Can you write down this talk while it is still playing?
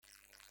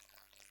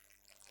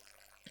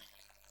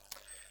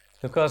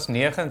Lukas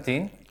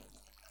 19.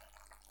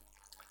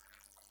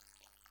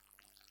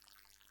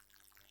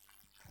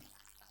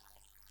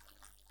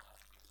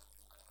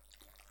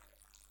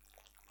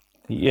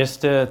 Die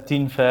eerste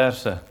 10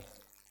 verse.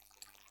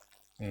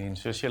 En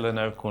soos julle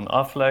nou kon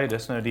aflei,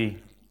 dis nou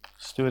die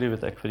storie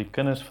wat ek vir die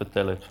kinders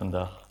vertel het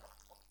vandag.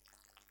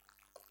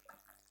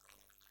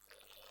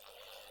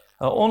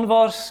 'n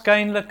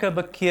Onwaarskynlike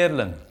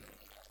bekeerling.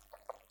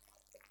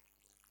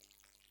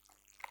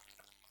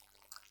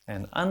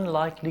 An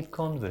unlikely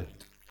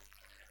convert.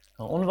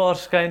 'n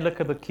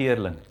Onwaarskynlike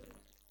bekeerling.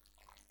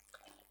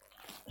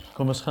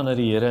 Kom ons gaan na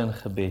die Here in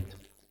gebed.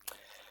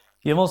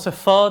 Hemelse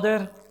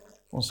Vader,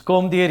 ons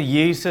kom deur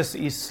Jesus,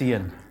 u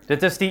Seun.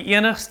 Dit is die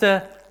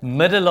enigste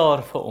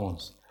middelaar vir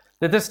ons.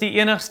 Dit is die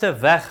enigste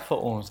weg vir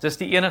ons. Dit is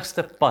die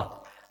enigste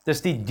pad. Dit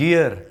is die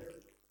deur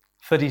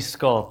vir die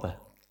skape.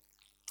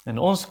 En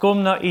ons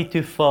kom na u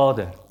toe,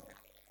 Vader,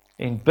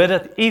 en bid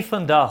dat u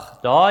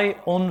vandag daai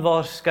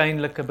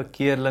onwaarskynlike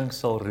bekeerling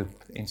sal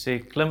roep en sê,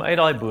 klim uit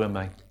daai boom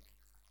uit.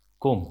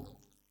 Kom,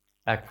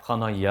 ek gaan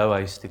na jou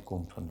huis toe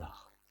kom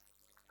vandag.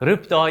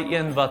 Roep daai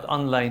een wat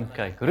aanlyn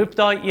kyk. Roep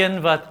daai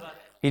een wat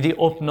hierdie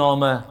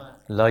opname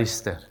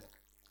luister.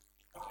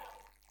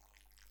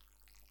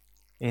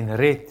 En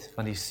red,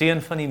 want die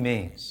Seun van die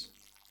mens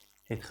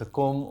het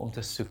gekom om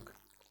te soek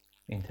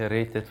en te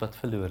red dit wat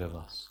verlore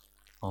was.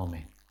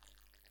 Amen.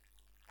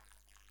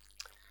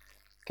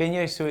 Ken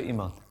jy so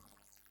iemand?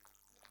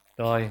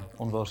 Daai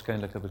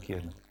onwaarskynlike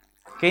bekeerling.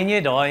 Ken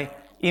jy daai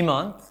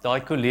iemand,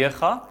 daai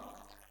kollega,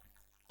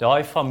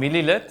 daai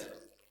familielid,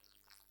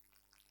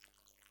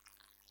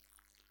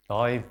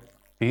 daai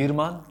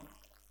buurman,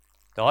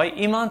 daai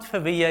iemand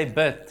vir wie jy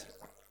bid,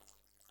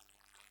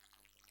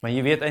 maar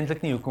jy weet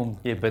eintlik nie hoekom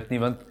jy bid nie,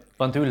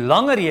 want hoe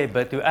langer jy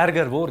bid, hoe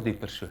erger word die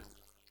persoon.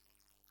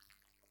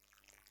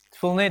 Het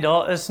voel net,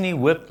 daar is nie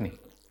hoop nie.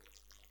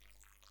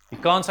 Die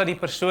kans dat die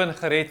persoon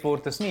gered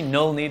word is nie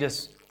 0 nie,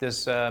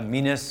 dis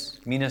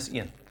minus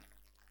 1.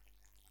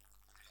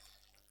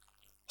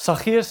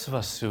 Saggeus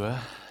was so,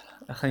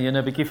 ek gaan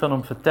julle 'n bietjie van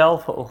hom vertel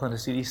vanoggend,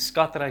 is hierdie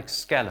skatryk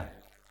skelm.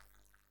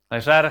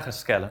 Hy's regtig 'n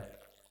skelm.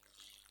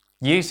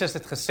 Jesus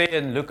het gesê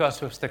in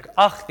Lukas hoofstuk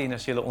 18,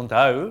 as julle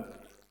onthou,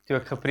 toe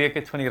ek gepreek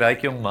het van die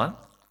ryk jong man,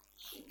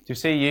 toe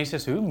sê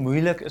Jesus, hoe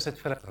moeilik is dit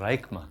vir 'n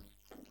ryk man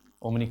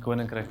om in die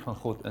koninkryk van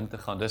God in te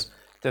gaan.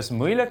 Dis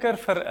moeiliker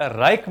vir 'n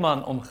ryk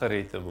man om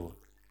gered te word,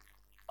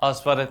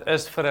 as wat dit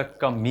is vir 'n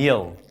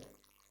kameel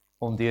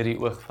om deur die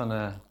oog van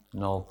 'n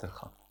naald te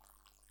gaan.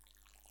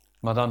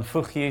 Maar dan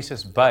voeg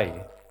Jesus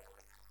by,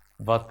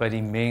 wat by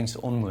die mens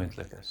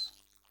onmoontlik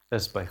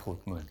is by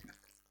God moontlik.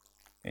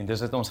 En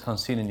dis wat ons gaan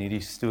sien in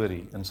hierdie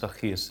storie, in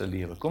Saggeus se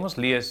lewe. Kom ons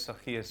lees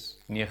Saggeus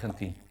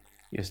 19,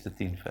 eerste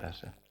 10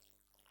 verse.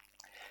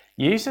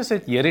 Jesus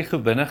het Jerigo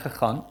binne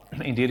gegaan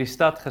en deur die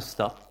stad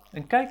gestap,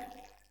 en kyk,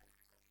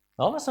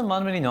 daar was 'n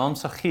man met die naam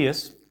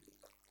Saggeus.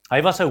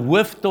 Hy was 'n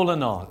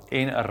hooftollenaar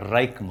en 'n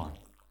ryk man.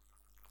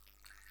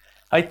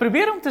 Hy het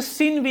probeer om te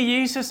sien wie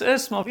Jesus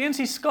is, maar weens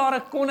die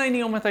skare kon hy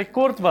nie, omdat hy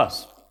kort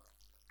was.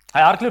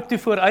 Hy hardloop toe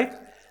vooruit,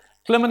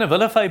 klim in 'n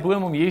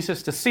willevyboom om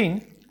Jesus te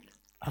sien,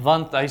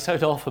 want hy sou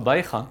daar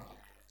verbygaan.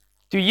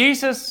 Toe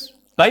Jesus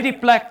by die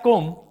plek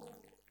kom,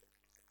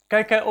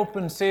 kyk hy op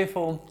en sê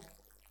vir hom,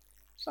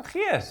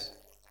 Saggeus,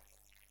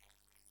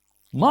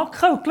 maak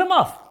gou, klim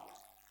af,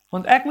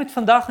 want ek moet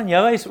vandag in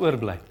jou huis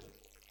oorbly.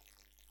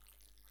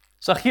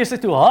 Saggeus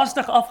het toe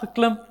haastig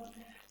afgeklim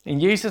en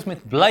Jesus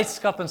met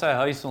blydskap in sy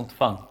huis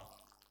ontvang.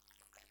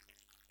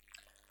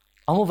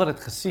 Almal wat dit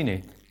gesien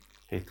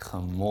het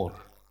gemor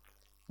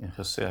en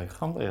gesê, hy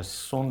gaan by 'n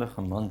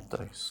sondige man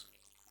tuis.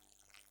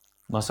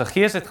 Maar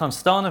Saggeus het gaan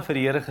staan en vir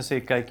die Here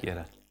gesê, kyk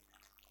Here,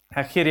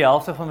 ek gee die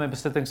helfte van my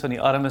besittings aan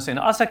die armes, en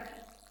as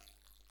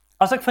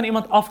ek van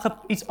iemand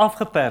iets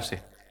afgepers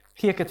het,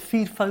 gee ek dit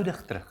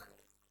 4voudig terug.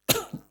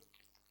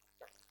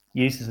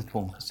 Jesus het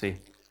vir hom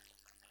gesê,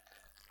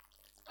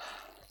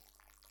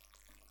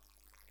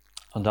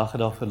 vandag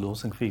het daar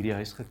verlossing vir hierdie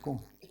huis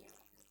gekom.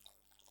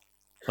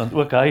 Want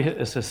ook hy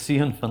is 'n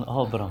seun van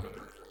Abraham.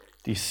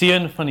 Die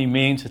seun van die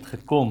mens het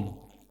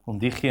gekom om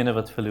diegene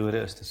wat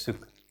verlore is te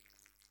soek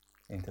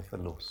en te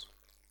verlos.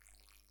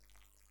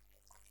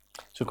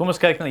 So kom ons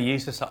kyk na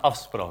Jesus se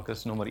afspraak,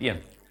 dis nommer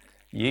 1.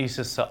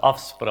 Jesus se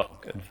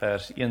afspraak in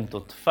vers 1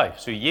 tot 5.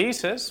 So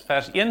Jesus,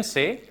 vers 1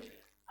 sê,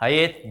 hy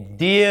het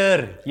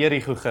deur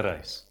Jerigo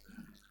gereis.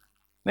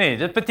 Nee,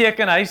 dit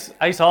beteken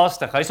hy's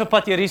haastig, hy's op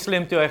pad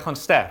Jerusalem toe hy gaan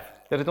sterf.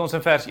 Dit het ons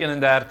in vers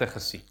 31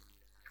 gesien.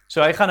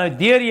 So hy gaan nou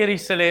deur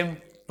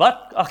Jerusalem,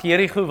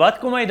 Jerigo, wat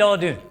kom hy daar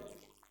doen?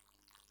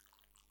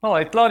 Nou, hy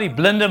het klaar die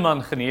blinde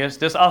man genees,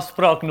 dis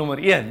afspraak nommer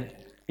 1.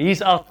 Hier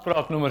is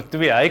afspraak nommer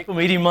 2, hy kom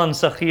hierdie man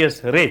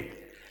Saggeus red.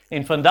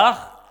 En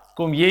vandag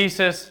kom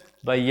Jesus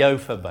by jou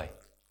verby.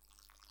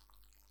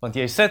 Want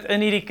jy sit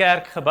in hierdie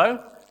kerkgebou,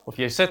 of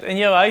jy sit in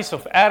jou huis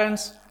of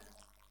ergens,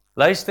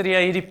 luister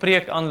jy hierdie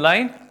preek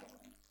aanlyn,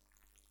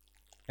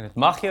 en dit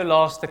mag jou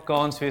laaste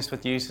kans wees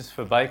wat Jesus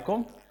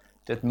verbykom.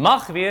 Dit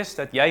mag wees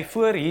dat jy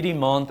voor hierdie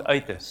maand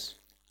uit is,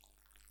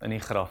 in die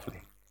graf lê.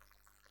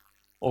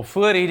 of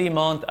voor hierdie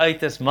maand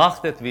uit is, mag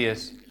dit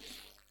wees,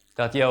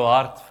 dat jou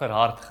hart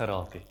verhard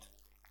geraak het.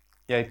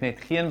 Jy het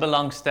net geen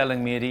belangstelling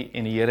meer nie,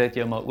 en die Here het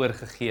jou maar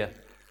oorgegee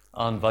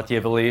aan wat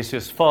jy wil hê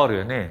soos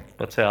Farao,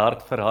 wat sy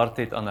hart verhard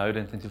het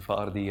aanhoudend, en toe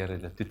verander die Here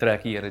dit, toe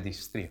trek die Here die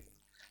streep.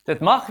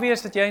 Dit mag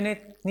wees dat jy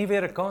net nie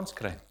weer 'n kans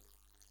kry.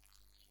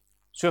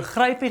 So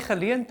gryp die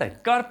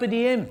geleentheid, carpe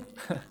diem,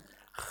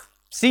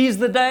 seize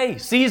the day,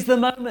 seize the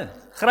moment,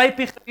 gryp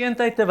die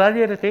geleentheid terwyl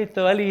jy dit het,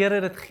 terwyl die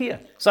Here dit gee.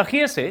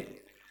 Saggeus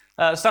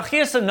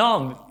Saggeus se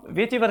naam,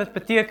 weet jy wat dit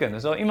beteken?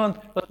 Is daar iemand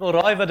wat wil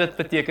raai wat dit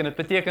beteken? Dit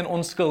beteken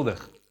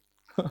onskuldig.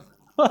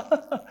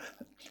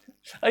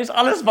 Hy is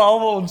alles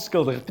behalwe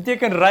onskuldig. Dit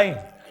beteken rein.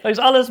 Hy is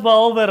alles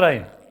behalwe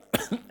rein.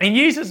 En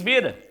Jesus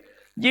weet dit.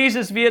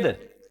 Jesus weet dit.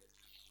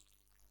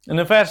 En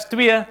in vers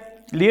 2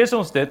 lees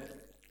ons dit.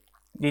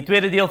 Die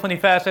tweede deel van die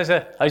vers is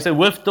hy's 'n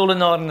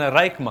hooftollenaar en 'n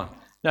ryk man.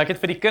 Nou ek het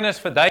vir die kinders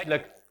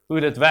verduidelik hoe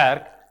dit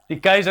werk. Die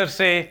keiser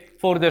sê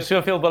vorder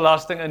soveel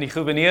belasting in, die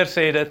gouverneur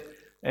sê dit,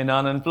 en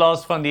dan in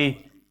plaas van die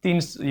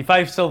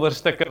 5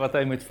 silwerstukke wat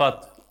hy moet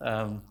vat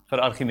vir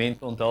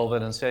argumente onthalwe,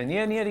 dan sê hy,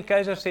 nee, die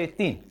keiser sê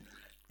 10.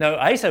 Nou,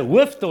 hy's 'n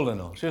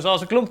hooftollenaar, soos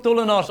as 'n klomp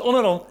tollenaars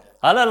onder hom,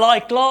 hulle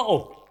laai klaar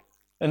op,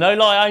 en nou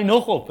laai hy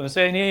nog op, en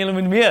sê hy, nee, julle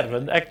moet meer,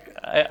 want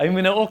hy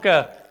moet nou ook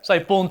sy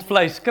pond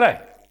vleis kry.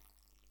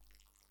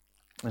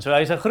 En so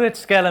hy's 'n groot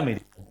skelm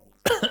hierdie,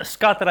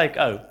 skatryk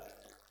ou,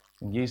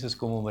 en Jesus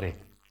kom hom red.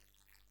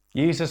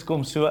 Jesus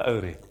kom so ou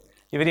red.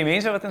 Jy weet die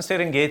mense wat in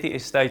Serengeti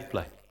Estate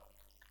bly,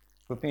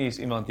 ek hoop nie is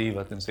iemand hier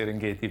wat in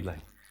Serengeti bly,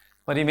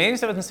 maar die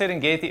mense wat in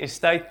Serengeti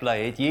Estate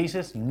bly, het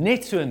Jesus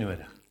net so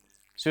nodig,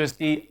 soos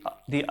die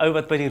ou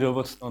wat by die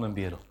robot staan en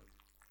bedel.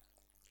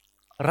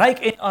 Ryk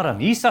en arm,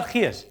 hier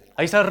Saggeus,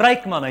 hy's 'n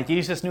ryk man, hy het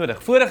Jesus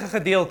nodig. Vorige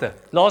gedeelte,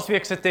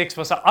 laasweek se teks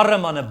was 'n arme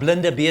man, 'n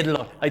blinde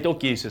bedelaar, hy het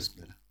ook Jesus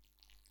nodig.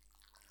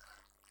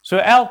 So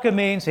elke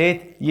mens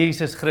het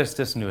Jesus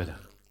Christus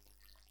nodig.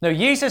 Nou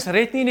Jesus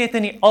red nie net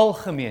in die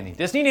algemeen nie,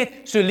 dis nie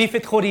net so lief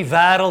het God die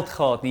wêreld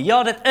gehad nie,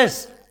 ja dit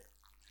is,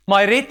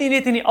 maar hy red nie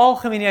net in die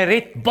algemeen nie, hy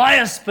red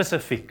baie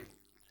spesifiek.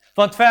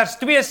 Want vers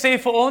 2 sê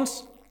vir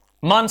ons,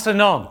 man se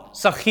naam,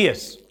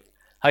 Saggeus.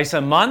 Hy's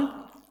 'n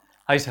man,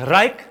 hy's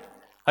ryk,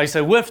 hy's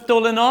 'n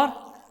hooftollenaar,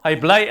 hy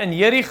bly in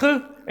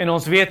Jerigo, en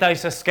ons weet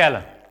hy's 'n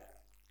skelm.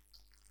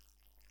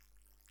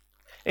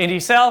 En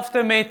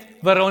dieselfde met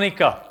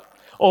Veronica,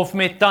 of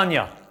met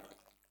Tanya.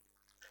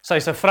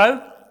 Sy's 'n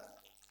vrou,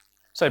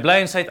 sy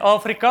bly in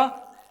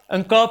Suid-Afrika,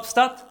 in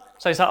Kaapstad,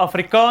 sy's 'n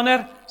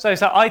Afrikaner,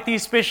 sy's 'n IT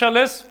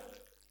spesialis,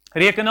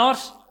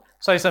 rekenaars,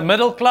 sy's 'n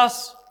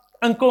middelklas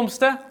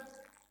inkomste,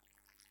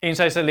 en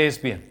sy's 'n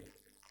lesbien.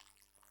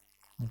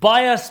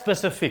 Baie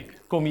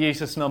spesifiek kom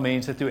Jesus na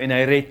mense toe, en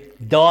hy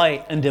red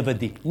daai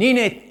individu, nie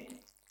net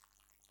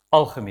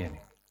algemeen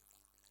nie.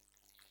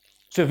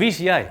 So wie's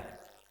jy?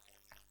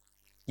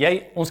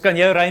 Ons kan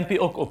jou rympie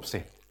ook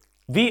opset.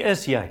 Wie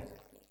is jy?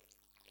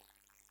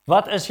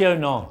 Wat is jou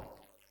naam?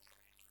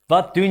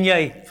 Wat doen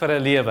jy vir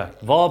 'n lewe?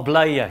 Waar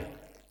bly jy?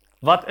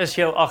 Wat is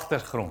jou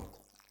agtergrond?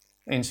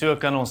 En so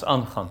kan ons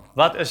aangaan.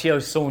 Wat is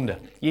jou sonde?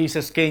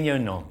 Jesus ken jou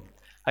naam.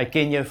 Hy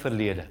ken jou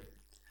verlede.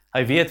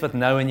 Hy weet wat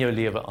nou in jou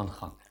lewe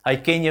aangaan. Hy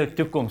ken jou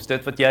toekoms,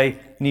 dit wat jy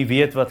nie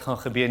weet wat gaan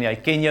gebeur nie. Hy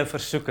ken jou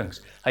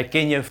versoekings. Hy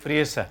ken jou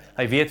vrese.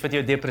 Hy weet wat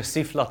jou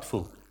depressief laat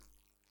voel.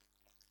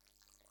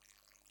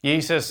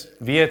 Jesus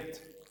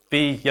weet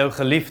wie jou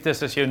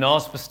geliefdes is, jou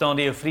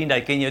naasbestaande, jou vriende.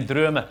 Hy ken jou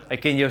drome. Hy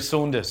ken jou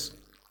sondes.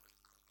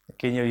 Hy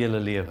ken jou hele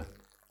lewe.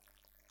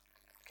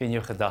 Hy ken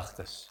jou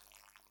gedagtes.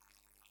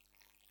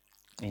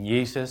 En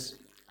Jesus,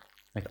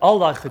 met al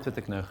daai goed wat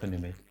ek nou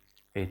genoem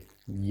het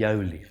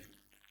jou lief.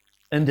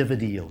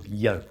 Individueel,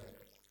 jou.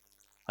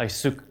 Hy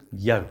soek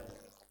jou.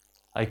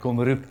 Hy kom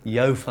roep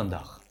jou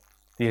vandag,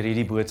 deur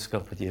hierdie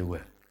boodskap wat jy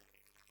hoor.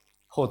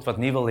 God wat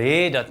nie wil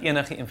hê dat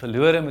enige een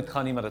verlore moet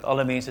gaan nie, maar dat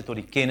alle mense tot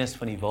die kennis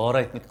van die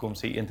waarheid moet kom,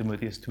 sê 1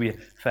 Timoteus 2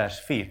 vers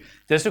 4.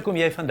 Dis hoekom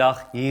jy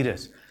vandag hier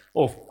is,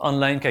 of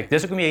aanlyn kyk,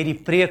 dis hoekom jy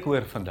die preek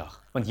hoor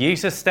vandag, want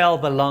Jesus stel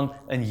belang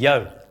in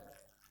jou.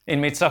 En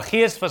met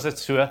Saggeus was dit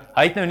so,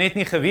 hy het nou net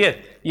nie geweet,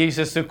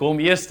 Jesus soek hom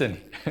eerste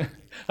nie.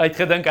 Hy het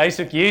gedink, hy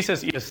soek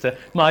Jesus eerste,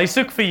 maar hy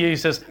soek vir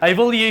Jesus, hy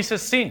wil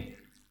Jesus sien.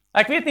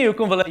 Ek weet nie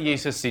hoekom wil hy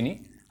Jesus sien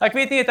nie. Ek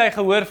weet nie, het hy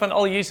gehoor van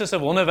al Jesus se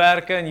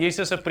wonderwerke en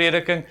Jesus se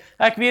prediking.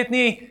 Ek weet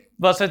nie,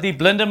 was dit die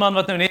blinde man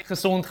wat nou net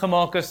gesond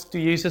gemaak is,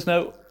 toe Jesus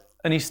nou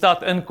in die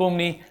stad inkom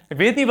nie. Ek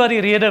weet nie wat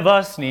die rede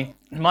was nie,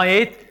 maar hy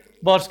het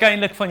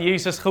waarskynlik van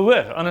Jesus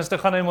gehoor, anders dan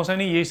gaan hy mos nou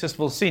nie Jesus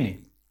wil sien nie.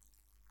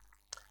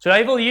 So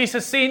hy wil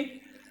Jesus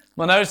sien,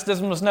 maar nou is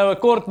dit mos nou 'n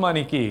kort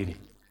mannetjie hierdie.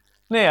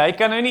 Nee, hy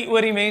kan nou nie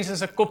oor die mense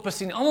se koppe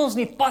sien, almal is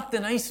in die pad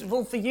en hy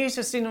wil vir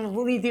Jesus sien, en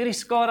wil nie deur die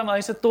skare, maar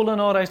hy's 'n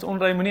tollenaar, hy's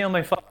onrein, moenie aan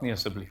my vat nie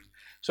asseblief.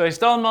 So hy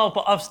staan maar op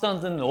 'n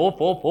afstand en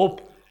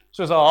hop,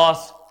 soos 'n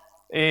haas,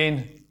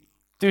 en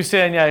toe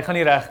sê hy gaan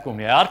nie regkom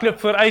nie. Hy hardloop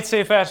vooruit,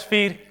 sê vers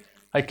 4,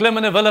 hy klim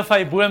in 'n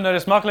willevy boom, nou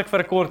dis maklik vir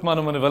 'n kort man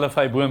om in 'n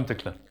willevy boom te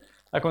klim.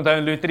 Ek onthou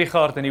in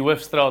Lutrigaard in die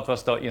Hoofstraat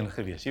was daar een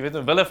gewees. Jy weet,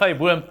 'n willevy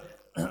boom,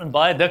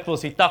 baie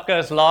dikwels, die takke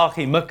is laag,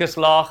 die mik is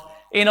laag,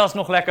 en daar's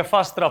nog lekker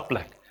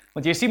vasdrapplek.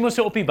 Want jy sien mos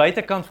so op die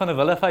buitekant van 'n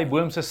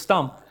willevyboom se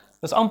stam,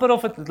 dis amper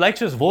of dit lyk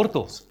soos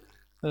wortels.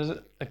 Dus,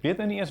 ek weet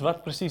nou nie eens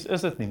wat presies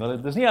is dit nie,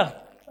 want dit is nie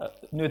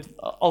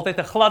altyd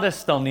 'n gladde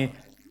stam nie.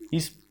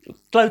 Hier's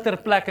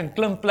klouterplek en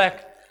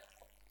klimplek.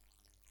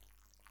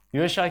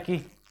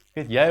 Josjatjie,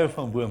 weet jy hoe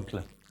van boom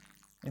klim?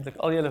 Eintlik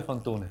al julle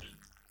van tonners.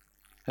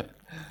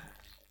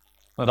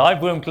 Maar daai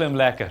boom klim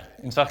lekker,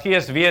 en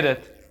Saggeus weet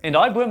dit, en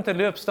daai boom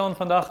terloop staan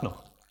vandag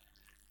nog.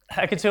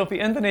 Ek het so op die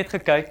internet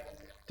gekyk,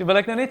 toe wil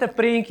ek nou net 'n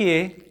prentjie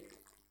hê.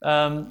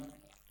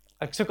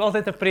 Ek soek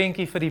altyd 'n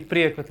prentjie vir die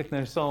preek wat ek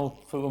nou sal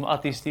vir oom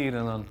Attie stuur,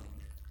 en dan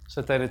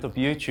sit hy dit op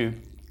YouTube.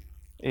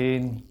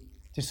 En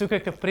toe soek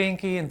ek 'n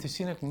prentjie en toe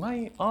sien ek,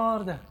 my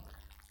aarde.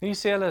 Hier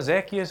sê hulle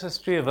Zacchaeus is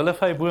 'n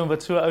willevyboom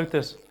wat so oud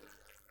is.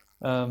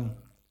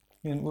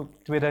 En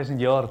ook 2000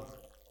 jaar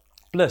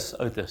plus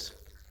oud is.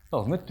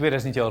 Wel, moet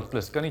 2000 jaar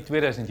plus, kan nie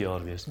 2000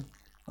 jaar wees nie.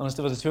 Anders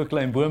was dit so 'n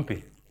klein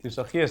boompie, toe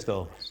Saggeus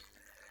daar was.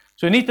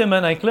 So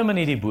nietemin, hy klim in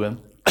hierdie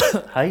boom,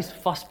 hy is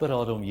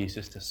vasberade om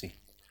Jesus te sien.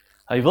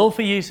 Hy wil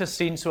vir Jesus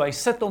sien, so hy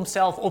sit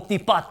homself op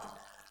die pad,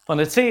 want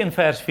dit sê in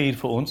vers 4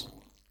 vir ons,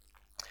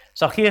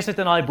 Saggeus het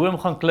in daai boom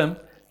gaan klim,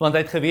 want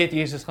hy het geweet,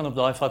 Jesus gaan op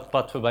daai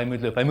pad verby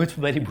moet loop, hy moet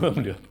verby die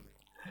boom loop.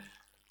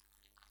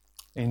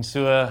 En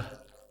so,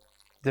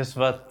 dis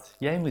wat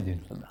jy moet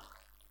doen vandag.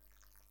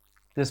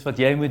 Dis wat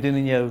jy moet doen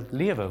in jou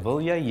lewe.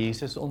 Wil jy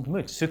Jesus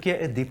ontmoet? Soek jy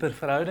 'n dieper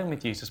verhouding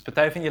met Jesus?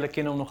 Party van julle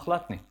ken hom nog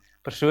glad nie.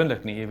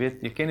 Persoonlik nie, jy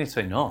weet, jy ken net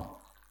sy naam.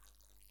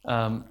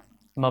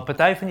 Maar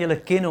party van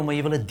julle ken hom, maar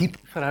jy wil 'n diep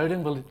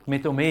verhouding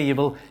met hom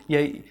hê.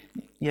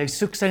 Jy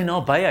soek sy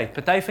nabyheid.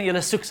 Party van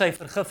julle soek sy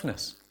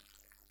vergifnis.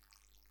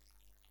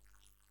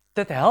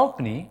 Dit help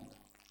nie.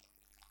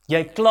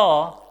 Jy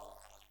kla,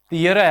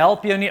 die Here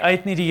help jou nie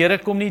uit nie, die Here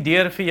kom nie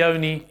deur vir jou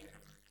nie.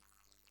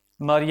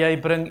 Maar jy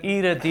bring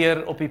ure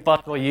deur op die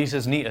pad waar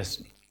Jesus nie is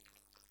nie.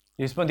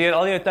 Jy spandeer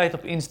al jou tyd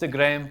op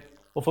Instagram,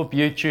 of op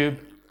YouTube,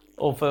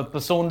 of op 'n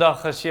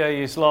Sondag as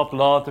jy slaap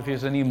laat, of jy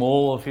is in die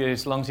mall, of jy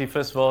is langs die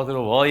viswater,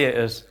 of waar jy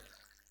is.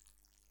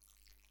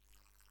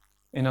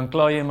 En dan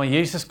kla jy, maar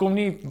Jesus kom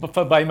nie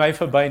verby my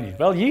verby nie.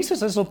 Wel,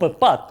 Jesus is op 'n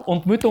pad,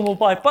 ontmoet hom op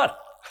daai pad.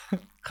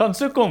 Gaan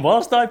soek hom,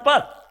 waar's daai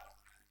pad?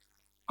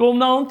 Kom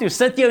na hom toe,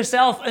 sit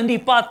jouself in die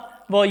pad,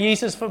 waar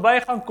Jesus verby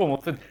gaan kom,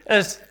 of dit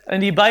is in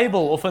die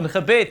Bybel, of in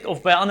gebed,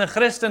 of by ander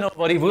Christene, of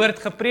waar die woord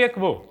gepreek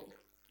word,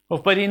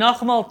 of by die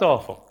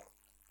nagmaaltafel.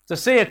 Te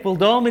sê, ek wil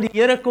daar met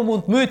die Here kom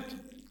ontmoet.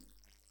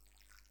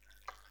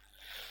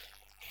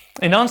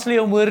 En dan sal hy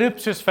hom roep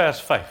soos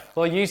vers 5,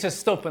 waar Jesus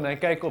stop en hy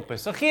kyk op en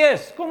sê,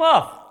 Saggeus, kom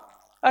af,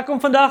 ek kom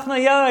vandag na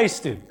jou huis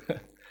toe.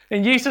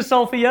 En Jesus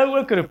sal vir jou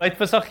ook roep, hy het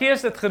vir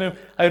Saggeus dit genoem,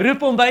 hy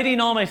roep hom by die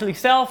naam, hy sal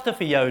dieselfde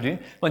vir jou doen,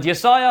 want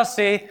Jesaja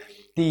sê,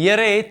 die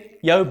Here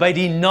het jou by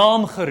die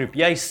naam geroep,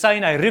 jy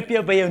syn, hy roep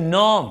jou by jou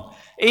naam.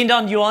 En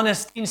dan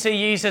Johannes 10 sê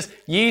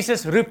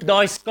Jesus roep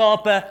daai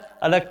skape,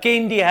 hulle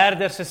ken die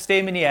herder se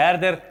stem en die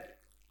herder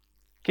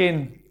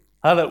ken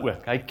hulle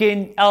ook. Hy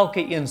ken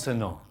elke een se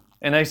naam.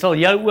 En hy sal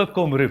jou ook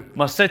kom roep,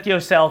 maar sit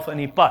jouself in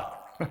die pad,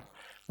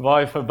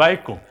 waar hy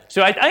verbykom.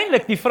 So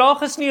uiteindelik, die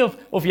vraag is nie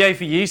of jy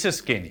vir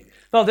Jesus ken nie.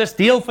 Wel, dis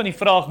deel van die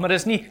vraag, maar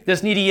dis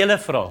nie die hele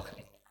vraag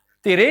nie.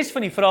 Die res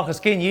van die vraag is,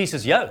 ken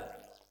Jesus jou?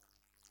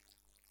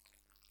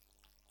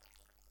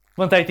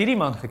 Want hy het hierdie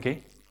man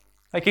geken.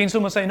 Hy ken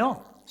sommer sy naam,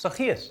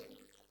 Saggeus.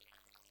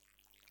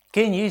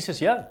 Ken Jesus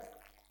jou?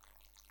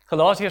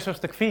 Galasiërs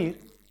hoofstuk 4,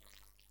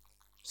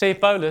 sê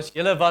Paulus,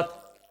 julle wat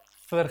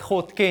vir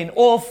God ken,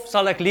 of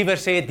sal ek liewer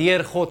sê,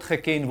 deur God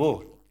geken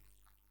word.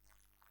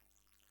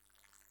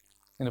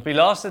 En op die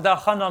laaste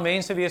dag gaan daar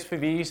mense wees vir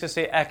wie Jesus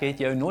sê, ek het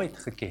jou nooit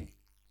geken.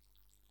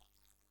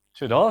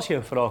 So daar is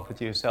jou vraag wat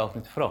jy jouself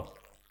moet vra.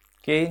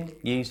 Ken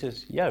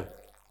Jesus jou?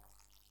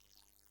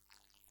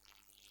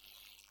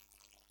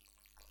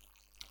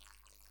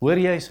 Hoor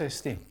jy sy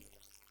stem?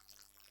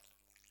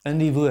 In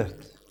die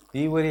woord.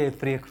 Hier hoor jy 'n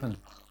preek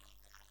vandag.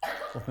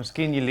 Of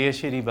miskien jy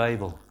lees jy die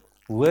Bybel.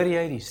 Hoor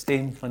jy die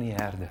stem van die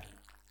herder,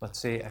 wat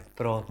sê, ek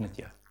praat met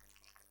jou.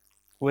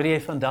 Hoor jy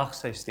vandag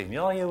sy stem?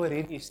 Ja, jy hoor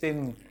hierdie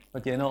stem,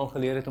 wat jy nou al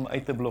geleer het om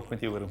uit te blok,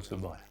 want jy hoor hom so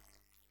baie.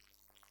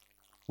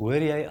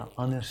 Hoor jy 'n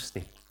ander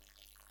stem,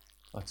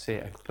 wat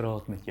sê, ek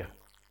praat met jou.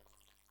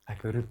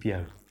 Ek roep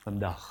jou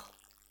vandag.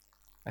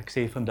 Ek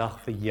sê vandag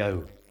vir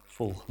jou,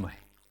 volg my.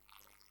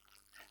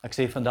 Ek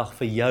sê vandag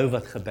vir jou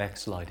wat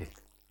gebackslide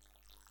het.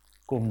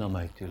 Kom na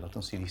my toe, laat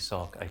ons hierdie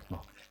saak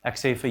uitmaak. Ek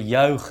sê vir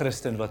jou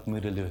Christen wat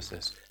moedeloos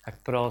is,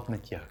 ek praat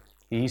met jou.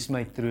 Hier is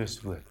my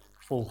troostwoord,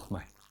 volg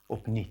my,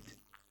 opnuut.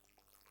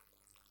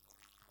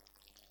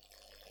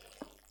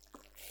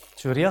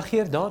 So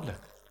reageer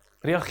dadelik.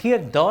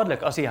 Reageer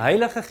dadelik, as die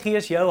Heilige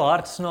Gees jou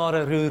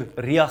hartsnare roer,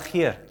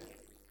 reageer.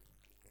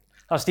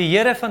 As die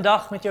Here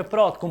vandag met jou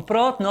praat, kom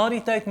praat na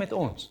die tyd met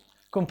ons.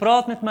 Kom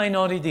praat met my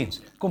na die diens.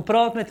 Kom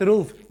praat met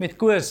Rolf, met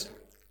Koos.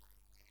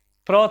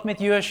 Praat met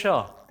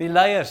Joshua, die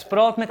leiers.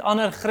 Praat met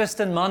ander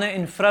Christen manne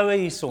en vroue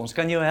hierso. Ons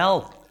kan jou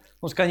help.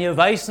 Ons kan jou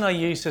wys na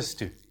Jesus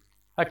toe.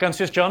 Ek kan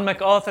soos John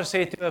MacArthur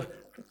sê, toe 'n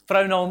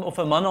vrou na hom of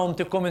 'n man na hom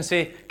toe kom en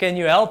sê, can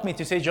you help me?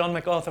 Toe sê John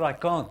MacArthur, I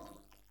can't.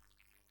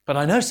 But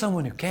I know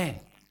someone who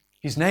can.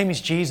 His name is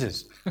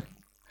Jesus.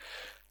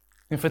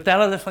 En vertel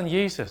hulle van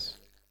Jesus.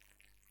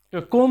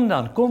 So, kom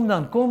dan.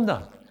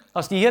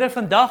 As die Here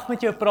vandag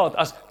met jou praat,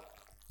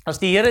 as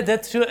die Here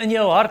dit so in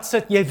jou hart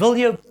sit, jy wil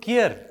jou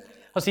bekeer.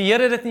 As die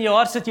Here dit in jou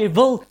hart sit, jy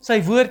wil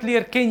sy woord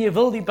leer ken, jy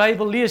wil die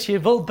Bybel lees, jy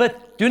wil bid,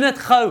 doen dit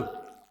gou.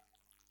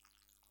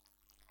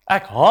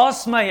 Ek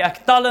haas my,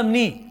 ek tal hom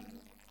nie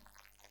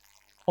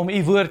om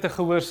u woord te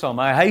gehoorsaam.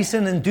 I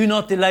hasten and do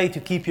not delay to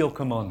keep your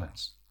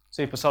commandments,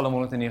 sê Psalm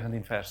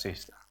 119 vers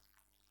 60.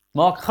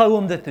 Maak gou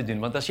om dit te doen,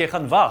 want as jy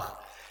gaan wag,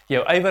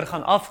 jou ywer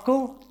gaan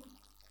afkoel,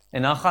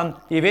 en dan gaan,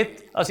 jy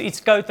weet, as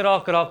iets koud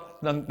raak,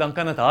 dan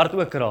kan dit hard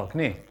ook raak,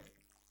 nee.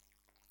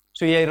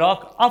 So jy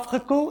raak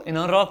afgekoel, en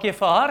dan raak jy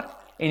verhard,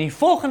 en die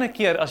volgende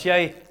keer, as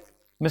jy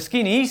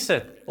miskien hier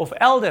sit, of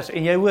elders,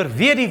 en jy hoor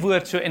weer die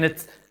woord so, en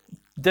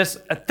dis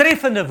 'n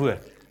treffende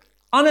woord,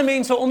 ander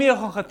mense om jou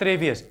gaan getref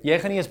wees, jy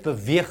gaan nie eens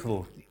beweeg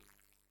word nie.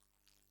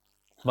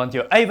 Want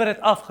jou ywer het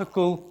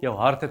afgekoel, jou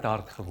hart het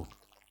hard geword.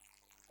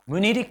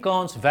 Moenie die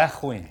kans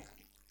weggooi nie.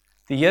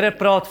 Die Here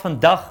praat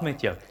vandag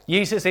met jou.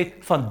 Jesus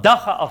het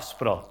vandag 'n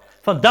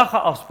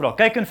afspraak.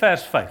 Kyk in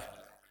vers 5.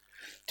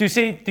 Toe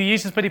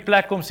Jesus by die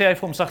plek kom, sê hy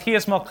vir hom,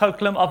 Saggeus, maak gou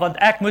klim af, want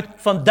ek moet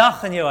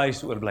vandag in jou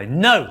huis oorbly.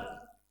 Nou.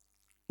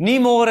 Nie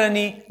môre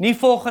nie, nie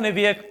volgende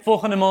week,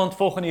 volgende maand,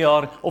 volgende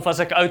jaar, of as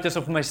ek oud is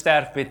of op my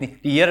sterfbed nie.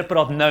 Die Here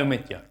praat nou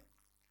met jou.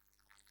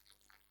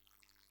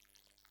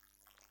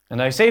 En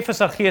hy sê vir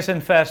Saggeus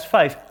in vers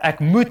 5, ek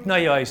moet na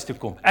jou huis toe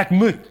kom. Ek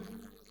moet.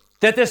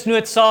 Dit is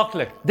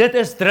noodsaaklik, dit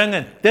is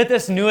dringend, dit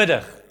is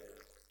nodig.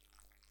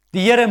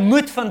 Die Here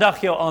moet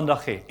vandag jou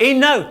aandag hê. En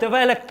nou,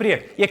 terwyl ek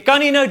preek, jy kan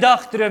nie nou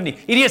dagdroom nie.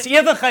 Hierdie is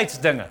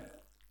ewigheidsdinge.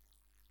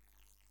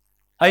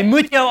 Hy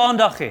moet jou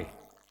aandag hê.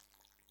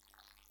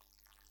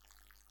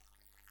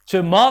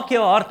 So maak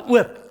jou hart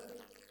oop.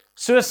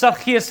 So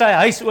Saggeus sy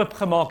huis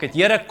oopgemaak het.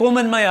 Here, kom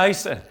in my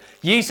huis in.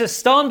 Jesus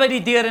staan by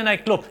die deur en hy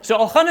klop. So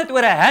al gaan dit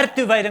oor 'n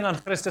hertoewyding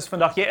aan Christus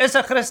vandag. Jy is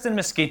 'n Christen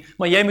miskien,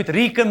 maar jy moet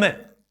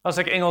recommit, as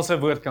ek Engelse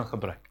woord kan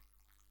gebruik.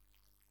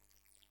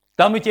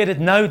 Dan moet jy dit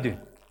nou doen.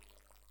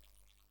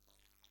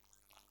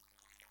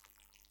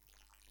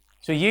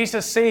 So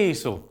Jesus sê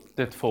hierso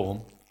dit vir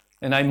hom,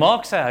 en hy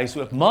maak sy huis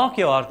oop, maak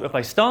jou hart oop,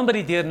 hy staan by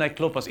die deur en hy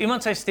klop, as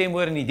iemand sy stem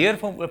hoor en die deur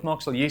vir hom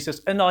oopmaak, sal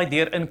Jesus in daai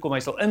deur inkom, hy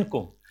sal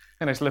inkom,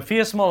 en hy sal 'n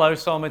feesmaal hou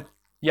saam met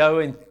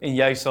jou en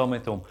jy saam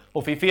met hom.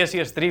 Of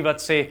Efesiërs 3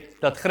 wat sê,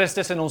 dat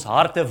Christus in ons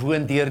harte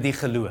woon deur die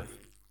geloof.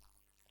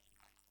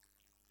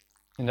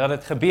 En dat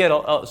het gebeur,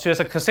 soos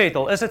ek gesê het,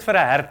 al is dit vir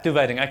 'n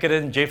hertoewyding, ek het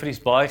dit in Jefferies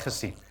baie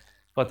gesien,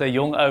 wat 'n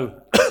jong ou,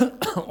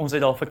 ons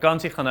het al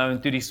vakansie gaan hou,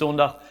 en toe die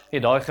Sondag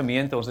het daai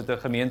gemeente, ons het 'n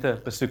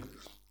gemeente besoek,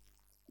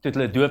 toe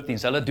hulle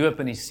doopdiens, hulle doop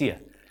in die see,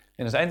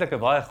 en dit is eintlik 'n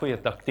baie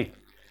goeie taktiek,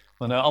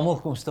 want nou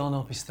almal kom staan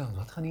op die strand,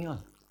 wat gaan hier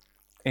aan?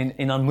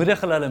 En dan moedig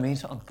hulle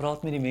mense aan,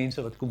 praat met die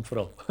mense wat kom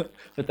vra,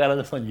 vertel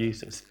hulle van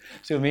Jesus.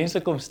 So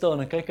mense kom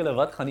staan en kyk hulle,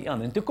 wat gaan hier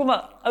aan? En toe kom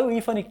 'n ou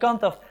hier van die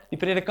kant af, die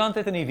predikant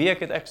het in die week,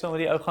 het ek saam met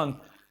die ou gaan,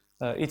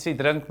 ietsie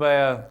drink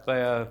by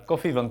 'n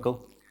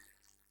koffiewinkel,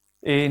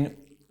 en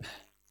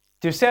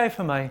toe sê hy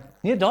vir my,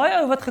 nee,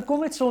 daai ou wat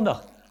gekom het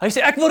Sondag, hy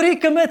sê, ek wil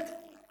recommit.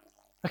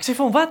 Ek sê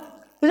vir hom, wat?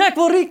 Ek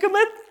wil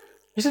recommit?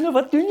 Hy sê, nou,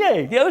 wat doen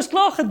jy? Die ou is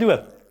klaar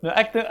gedoop. Nou,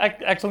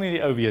 ek sal nie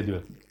die ou weer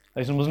doop.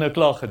 Hy is ons nou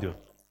klaar gedoop.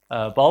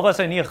 Behalwe as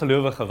hy nie 'n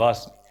gelowige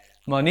was,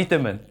 maar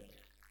nietemin.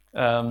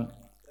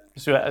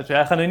 So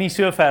ek gaan nou nie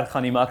so ver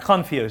gaan nie, maar ek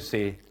gaan vir jou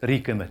sê,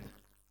 recommit.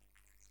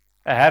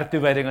 'n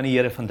hertoewyding aan die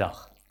Here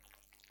vandag.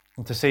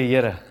 Om te sê,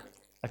 Here,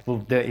 ek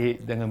wil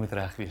dinge moet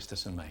reg wees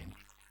tussen my en U.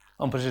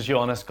 Amper soos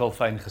Johannes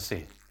Calvin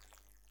gesê.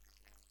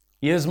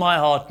 Here's my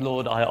heart,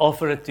 Lord, I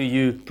offer it to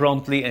you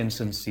promptly and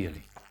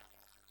sincerely.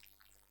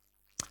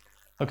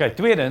 Okay,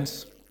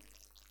 tweedens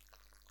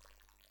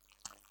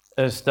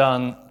is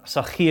dan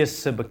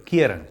Saggeus se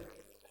bekering,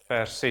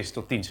 vers 6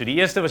 tot 10. So die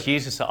eerste was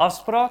Jesus se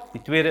afspraak,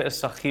 die tweede is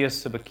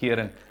Saggeus se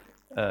bekering,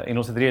 en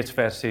ons het reeds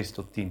vers 6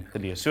 tot 10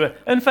 gelees. So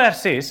in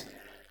vers 6,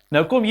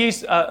 nou kom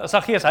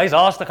Saggeus, hy's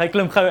haastig, hy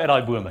klim gou uit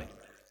daai boom uit.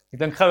 Ek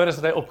dink gouer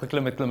as hy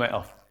opgeklim het, klim hy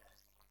af.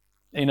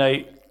 En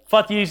hy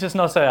vat Jesus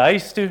na sy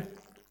huis toe.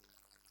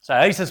 Sy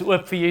huis is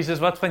oop vir Jesus.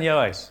 Wat van jou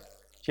huis?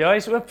 Is jou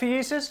huis oop vir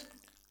Jesus?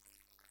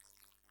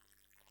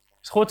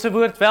 Is God se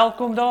woord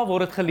welkom daar?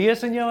 Word dit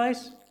gelees in jou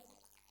huis?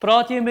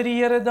 Praat jy met die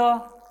Here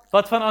daar?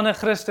 Wat van ander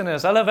Christene?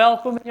 Is hulle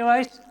welkom in jou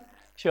huis?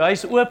 Is jou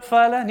huis oop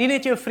vir hulle? Nie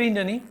net jou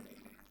vriende nie.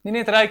 Nie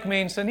net ryk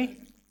mense nie.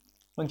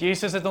 Want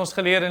Jesus het ons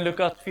geleer in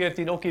Lukas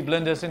 14, ook die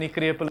blindes en die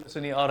krepeles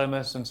en die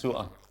armes en so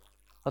aan.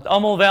 Dat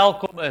almal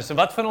welkom is. En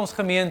wat van ons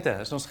gemeente?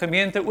 Is ons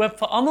gemeente oop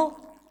vir almal?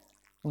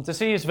 Om te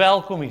sê, jy is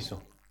welkom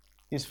hierso.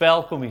 Jy is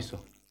welkom hierso.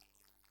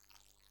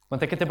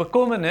 Want ek het 'n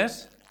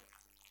bekommernis,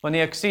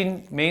 wanneer ek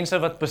sien mense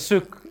wat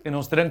besoek, en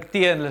ons drink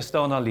tee en hulle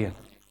staan alleen.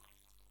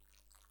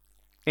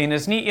 En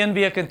is nie 1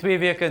 week en 2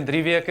 weke en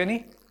 3 weke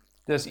nie.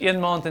 Dis 1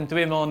 maand en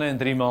 2 maande en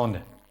 3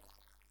 maande.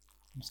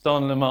 Dan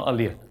staan hulle maar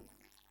alleen.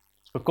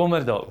 Is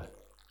bekommerd daaroor.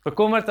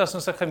 Bekommerd as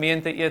ons 'n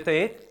gemeente ete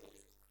het,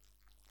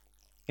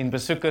 en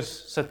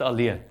besoekers sit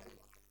alleen.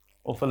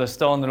 Of hulle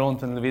staan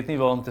rond en hulle weet nie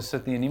waar om te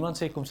sit nie, en niemand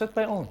sê, kom sit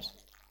by ons.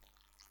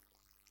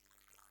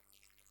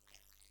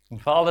 En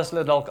veral as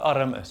hulle dalk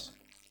arm is.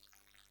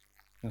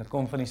 En hulle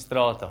kom van die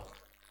straat af.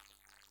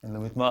 En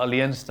hulle moet maar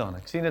alleen staan.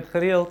 Ek sien dit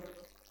gereeld.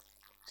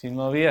 Ek sien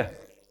maar weer.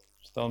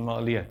 Staan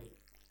maar alleen.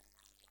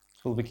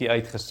 Voel 'n bietjie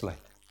uitgesluit.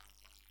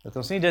 Dat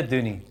ons nie dit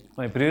doen nie.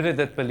 My broer het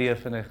dit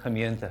beleef in 'n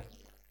gemeente.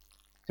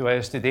 Toe hy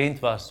 'n student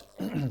was,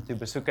 toe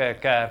besoek hy 'n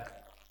kerk.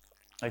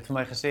 Hy het vir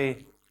my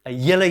gesê, 'n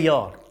hele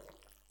jaar.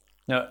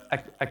 Nou,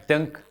 ek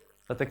dink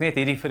dat ek net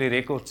hierdie vir die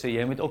rekord sê,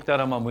 jy moet ook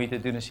daarom maar moeite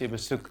doen as jy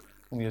besoek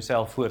om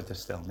jouself voor te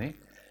stel, nie?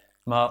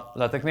 Maar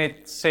laat ek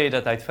net sê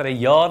dat hy vir 'n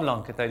jaar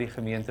lank het hy die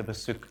gemeente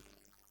besoek.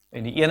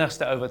 En die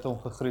enigste ou wat hom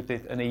gegroet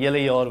het in 'n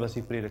hele jaar was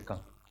die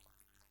predikant.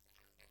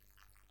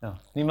 Ja,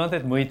 niemand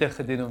het moeite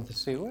gedoen om te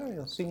sê,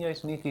 "O, sien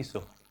jy's nie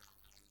hierso.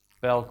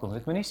 Welkom."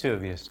 Dit moet nie so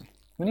wees nie.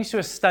 Moet nie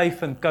so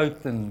styf en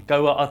koud en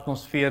koue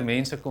atmosfeer,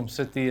 mense kom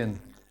sit hier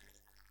en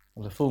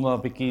hulle voel maar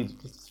 'n bietjie,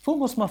 dit voel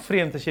mos maar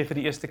vreemd as jy vir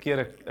die eerste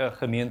keer 'n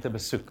gemeente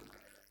besoek.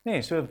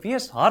 Nee, so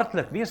wees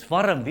hartlik, wees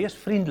warm, wees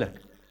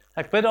vriendelik.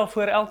 Ek bid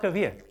daarvoor elke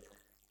week.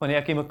 Wanneer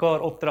ek mekaar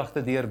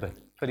opdragte deurbid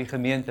vir die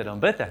gemeente, dan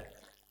bid ek.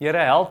 Here,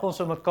 help ons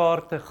om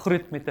mekaar te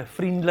groet met 'n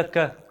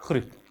vriendelike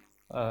groet.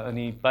 In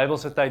die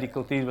Bybelse tyd, die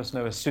kultuur was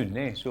nou 'n soen,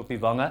 nee, so op die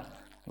wange.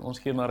 Ons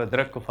gee maar 'n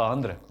druk of 'n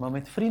handdruk, maar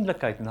met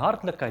vriendelikheid en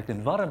hartlikheid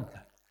en warmte.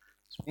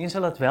 So mense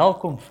laat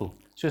welkom voel.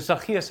 So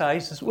Saggeus se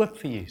huis is oop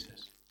vir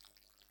Jesus.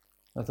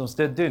 Dat ons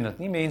dit doen, dat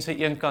nie mense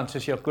eenkant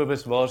soos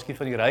Jakobus waarsku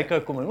van die ryk ou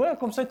kom en,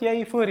 kom sit jy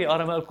hier voor, die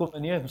arme ou kom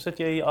en nee, kom sit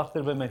jy hier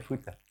agter by my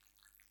voete.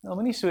 Nou,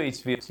 maar nie so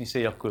iets wees nie,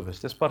 sê Jakobus.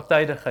 Dis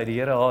partydigheid, die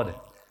Here haat dit.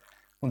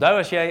 Onthou,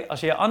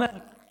 as jy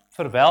ander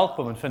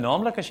verwelkom, en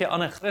vernaamlik as jy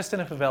ander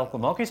Christene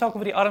verwelkom, maak nie saak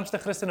of die armste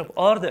Christen op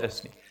aarde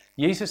is nie.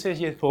 Jesus sê, as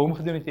jy het vir hom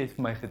gedoen het, jy het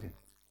vir my gedoen.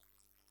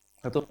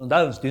 Dat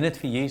onthou, ons doen dit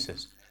vir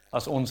Jesus.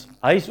 As ons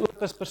huis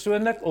oop is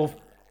persoonlik, of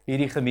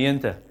hierdie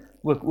gemeente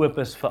ook oop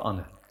is vir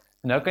ander.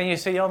 En nou kan jy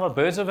sê, ja, maar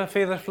birds of a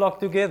feather flock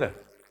together.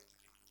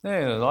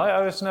 Nee, daai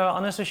ou is nou 'n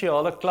ander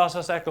sosiale klas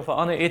as ek, of 'n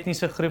ander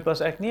etniese groep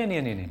as ek.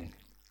 Nee.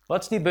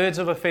 Wat's die birds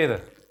of a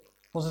feather?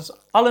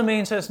 Alle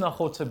mense is na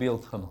God se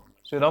beeld gemaak.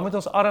 So dan moet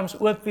ons arms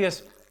oop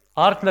wees,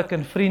 hartlik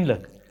en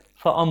vriendelik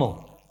vir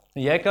almal.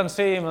 En jy kan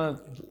sê, maar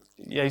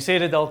jy sê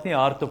dit dalk nie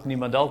hardop nie,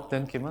 maar dalk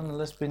dink jy, man,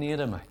 hulle is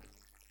benede my.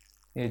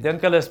 Jy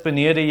dink hulle is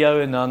benede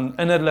jou en dan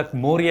innerlik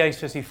mor jy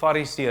soos die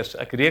fariseërs.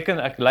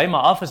 Ek lei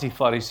maar af as die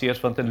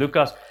fariseërs, want in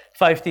Lukas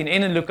 15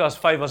 en in Lukas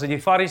 5 was dit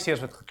die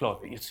fariseërs wat gekla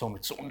het, eet saam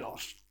met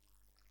sondaars.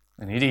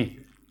 En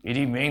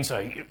hierdie mense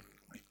hier,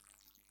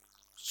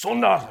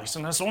 sondaar, hy's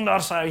in 'n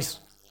sondaar se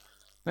huis.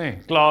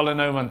 Nee, kla hulle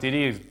nou, want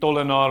hierdie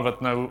tollenaar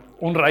wat nou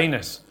onrein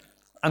is,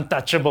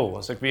 untouchable,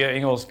 as ek weer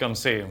Engels kan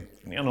sê,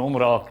 nie aan hom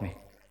raak nie.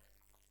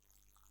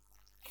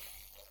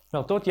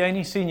 Wel, tot jy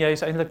nie sien, jy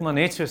is eintlik maar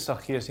net so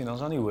Saggeus en dan is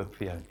daar nie hoop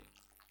vir jou nie.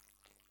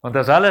 Want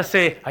as hulle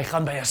sê, hy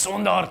gaan by 'n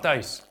sondaar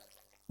tuis,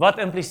 wat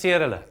impliseer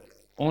hulle?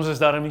 Ons is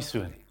daarom nie so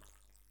nie.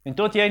 En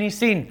tot jy nie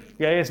sien,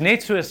 jy is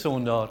net so 'n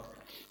sondaar,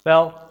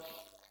 wel,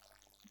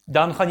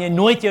 dan gaan jy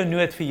nooit jou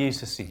nood vir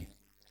Jesus sien.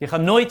 Jy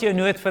gaan nooit jou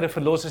nood vir 'n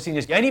verlosser sien.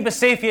 As jy nie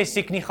besef jy is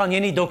siek nie, gaan jy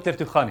nie dokter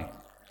toe gaan nie.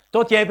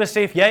 Tot jy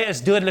besef, jy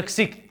is dodelik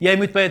siek, jy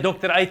moet by 'n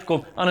dokter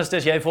uitkom, anders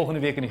is jy volgende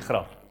week in die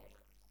graf.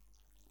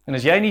 En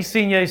as jy nie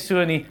sien jy is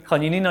so nie,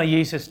 gaan jy nie na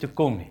Jesus toe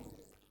kom nie.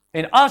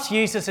 En as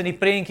Jesus in die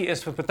prentjie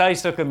is vir party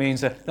sulke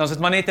mense, dan is dit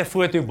maar net 'n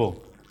fotobom.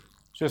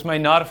 Soos my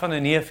nar van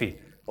 'n neefie,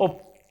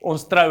 op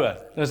ons troue,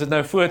 dan is dit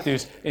nou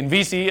foto's, en wie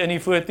is hier in die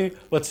foto,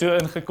 wat so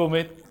ingekom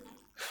het?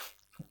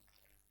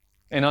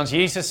 En dan is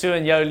Jesus so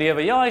in jou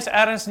lewe, ja, hy's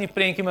ergens in die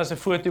prentjie, maar is 'n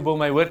fotobom,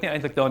 hy hoort nie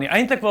eintlik daar nie.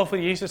 Eintlik waarvoor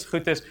Jesus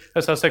goed is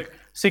as ek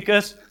siek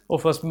is,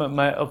 of as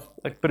of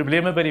ek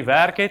probleme by die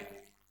werk het,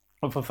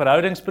 of 'n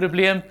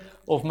verhoudingsprobleem,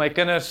 of my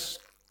kinders,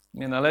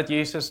 en hulle het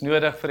Jesus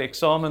nodig vir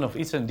eksamen, of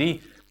iets in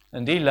die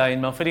lyn,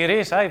 maar vir die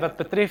res, wat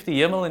betref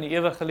die hemel en die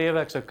ewige lewe,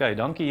 ek sê, okay,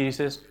 dankie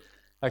Jesus,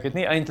 ek het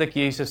nie eintlik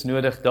Jesus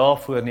nodig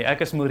daarvoor nie,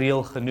 ek is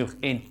moreel genoeg,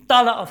 en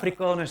talle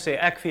Afrikaners sê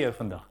ek vir jou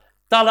vandag,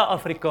 talle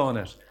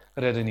Afrikaners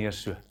redeneer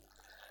so.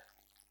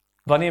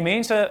 Wanneer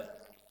mense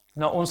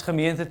na ons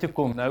gemeente toe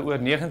kom, nou oor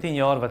 19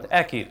 jaar wat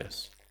ek hier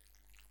is,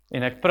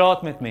 en ek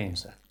praat met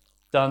mense,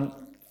 dan,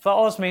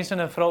 veral as mense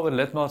nou vra oor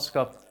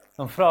lidmaatskap,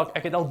 dan vra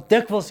ek het al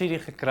dikwels hierdie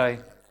gekry,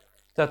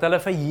 dat hulle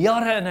vir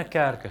jare in 'n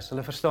kerk is,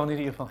 hulle verstaan nie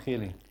die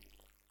evangelie.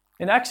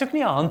 En ek soek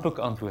nie 'n handboek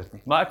antwoord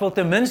nie, maar ek wil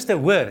ten minste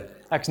hoor,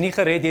 ek's nie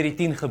gered deur die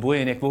 10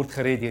 gebooie en ek word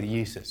gered deur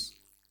Jesus.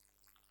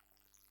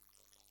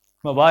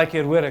 Maar baie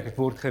keer hoor ek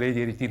word gered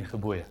deur die 10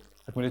 gebooie.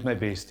 Ek moet net my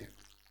bes doen.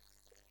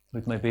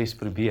 Moet my bes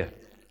probeer.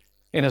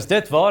 En as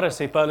dit waar is,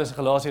 sê Paulus in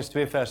Galasiërs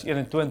 2 vers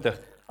 21,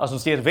 as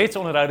ons deur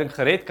wetsonderhouding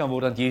gered kan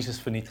word, dan Jesus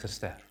verniet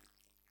gesterf.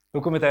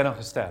 Hoekom het hy dan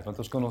gesterf? Want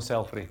ons kon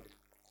onsself red.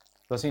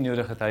 Dit was nie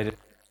nodig dat hy dit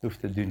hoef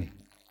te doen nie.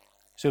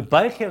 So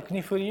buig jou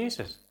knie voor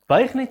Jesus.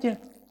 Buig net jou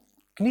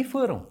knie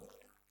voor hom.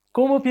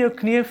 Kom op jou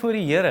knie voor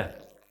die Here.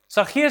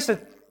 Saggeus het,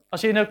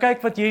 as jy nou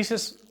kyk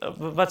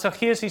wat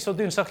Saggeus hier sal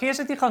doen, Saggeus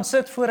het nie gaan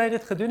sit voor hy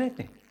dit gedoen het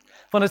nie.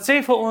 Want dit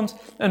sê vir ons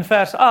in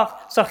vers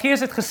 8, Saggeus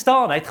het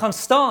gestaan, hy het gaan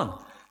staan.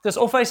 Dis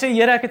of hy sê,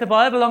 Here, ek het 'n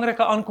baie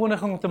belangrike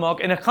aankondiging om te maak,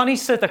 en ek gaan nie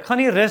sit, ek gaan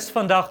nie rus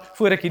vandag,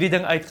 voor ek hierdie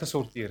ding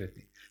uitgesorteer het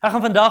nie. Ek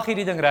gaan vandag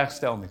hierdie ding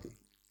regstel met U.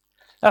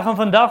 Ek gaan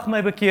vandag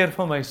my bekeer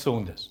van my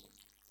sondes.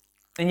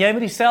 En jy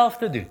moet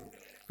dieselfde doen.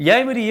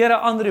 Jy moet die Here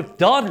aanroep,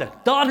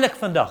 dadelik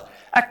vandag.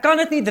 Ek kan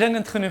dit nie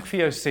dringend genoeg vir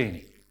jou sê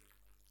nie.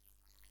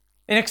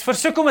 En ek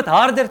versoek om dit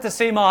harder te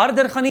sê, maar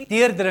harder gaan nie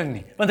deurdring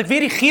nie, want ek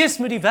weet die Gees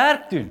moet die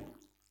werk doen.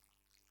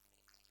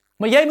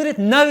 Maar jy moet dit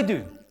nou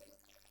doen.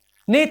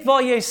 Net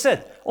waar jy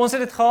sit. Ons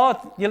het dit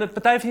gehad,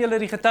 party van julle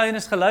het die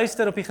getuienis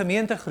geluister op die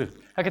gemeentegroep.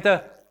 Ek het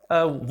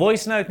 'n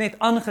voice note net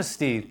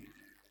aangestuur,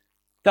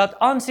 dat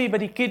Ansie by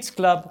die Kids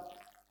Club,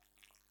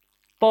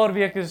 paar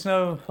weke is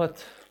nou,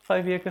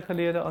 5 weke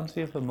gelede,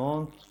 Ansie of 'n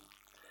maand,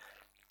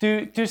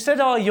 toe sit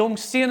daar 'n jong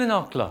seun in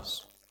haar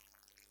klas,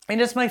 en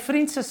dis my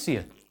vriend se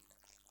seun.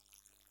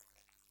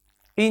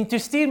 En toe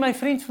stuur my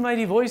vriend vir my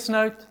die voice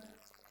note,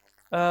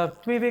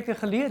 2 weke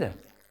gelede,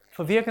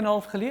 vir 'n week en 'n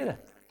half gelede.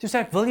 Toe sê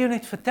ek, wil jou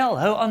net vertel,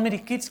 hou aan met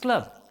die Kids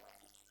Club.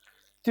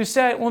 Toe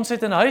sê hy, ons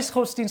het in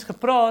huisgodsdiens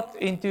gepraat,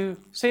 en toe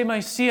sê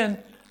my seun,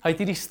 hy het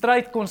hierdie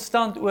stryd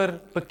konstant oor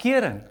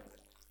bekering.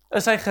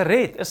 Is hy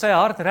gered? Is sy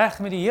hart reg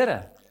met die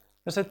Here?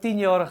 Is 'n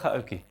 10-jarige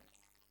ouetjie.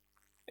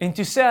 En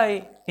toe sê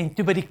hy, en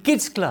toe by die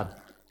Kids Club,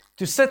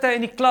 toe sit hy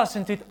in die klas,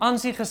 en toe het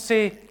Ansie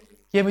gesê,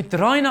 jy moet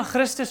draai na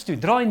Christus toe,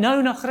 draai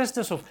nou na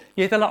Christus, of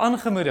jy het hulle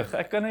aangemoedig.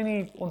 Ek kan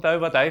nie onthou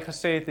wat hy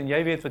gesê het, en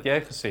jy weet wat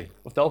jy gesê het,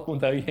 of dalk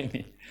onthou jy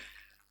nie.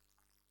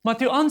 Maar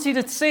toe Ansie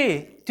dit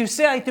sê,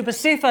 toe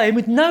besef hy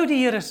moet nou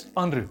die Here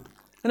aanroep.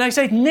 En hy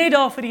sê, het net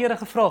daar vir die Here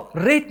gevra,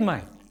 red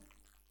my.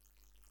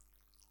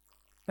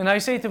 En hy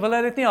sê, terwyl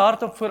hy dit nie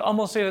hardop voor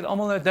almal sê, dat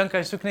almal nou dink,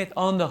 hy soek net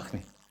aandag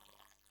nie.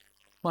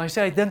 Maar hy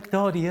sê, hy dink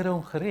daar die Here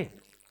hom gered.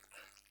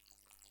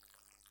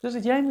 Dis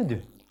wat jy moet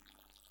doen.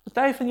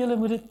 Party van julle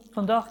moet dit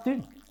vandag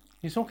doen.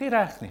 Jy's nog nie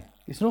reg nie.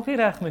 Jy's nog nie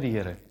reg met die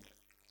Here.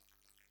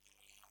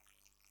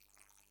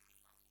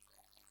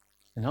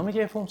 En dan moet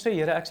jy vir hom sê,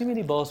 Here, ek is nie meer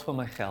die baas van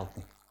my geld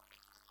nie.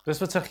 Dis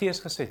wat sy Gees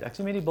gesê het, ek is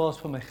nie meer die baas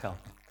van my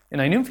geld nie. En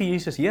hy noem vir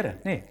Jesus Here,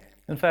 nee,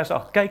 in vers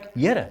 8, kyk,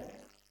 Here.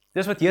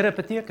 Dis wat Here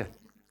beteken.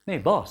 Nee,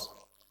 baas.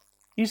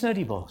 U is nou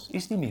die baas, u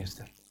is die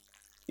meester.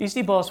 U is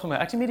die baas van my,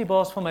 ek is nie meer die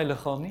baas van my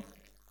liggaam nie.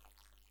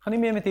 Ek gaan nie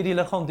meer met hierdie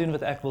liggaam doen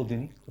wat ek wil doen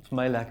nie, wat vir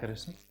my lekker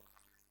is nie.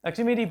 Ek is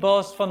nie meer die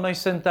baas van my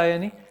sintuie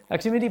nie, ek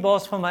is nie meer die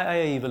baas van my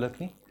eie huwelik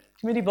nie, ek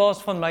is nie meer die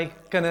baas van my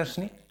kinders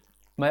nie,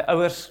 my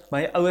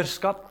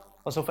ouerskap,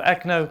 asof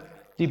ek nou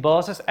die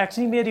baas is, ek is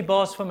nie meer die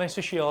baas van my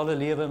sosiale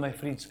lewe, my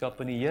vriendskap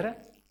in die Here,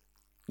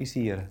 is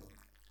die Here,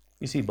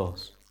 is die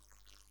baas.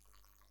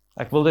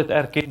 Ek wil dit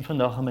erken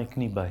vandag in my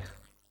knie buig.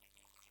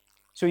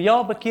 So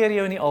ja, bekeer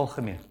jou in die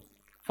algemeen,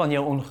 van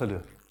jou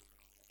ongeloof,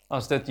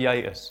 as dit jy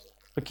is.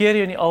 Bekeer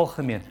jou in die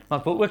algemeen, maar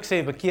ek wil ook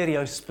sê, bekeer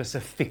jou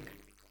spesifiek.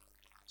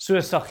 So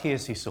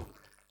Saggeus hierso.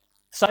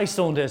 Sy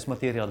sonde is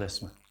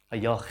materialisme. Hy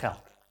jaag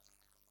geld.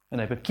 En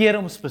hy bekeer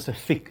hom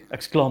spesifiek.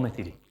 Ek's klaar met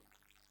hierdie.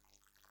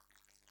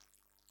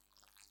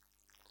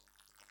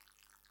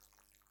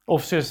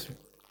 Of soos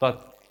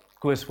wat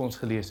Koos vir ons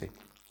gelees het,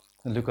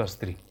 in Lukas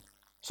 3.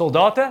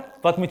 Soldate,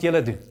 wat moet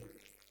julle doen?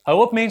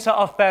 Hou op mense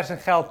afpers en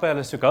geld by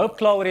hulle soek. Hou op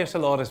klaar oor jou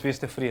salaris, wees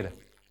tevrede.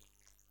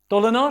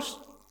 Tollenaars,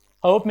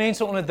 hou op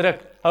mense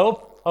onderdruk. Hou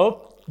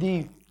op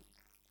die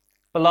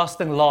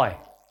belasting laai.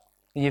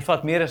 En jy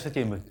vat meer as wat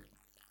jy moet.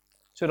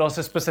 So daar's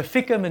 'n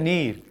spesifieke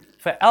manier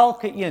vir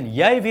elke een.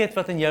 Jy weet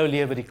wat in jou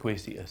lewe die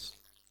kwessie is.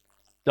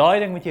 Daai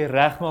ding moet jy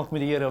regmaak met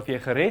die Here, of jy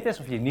gered is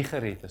of jy nie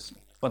gered is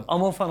nie. Want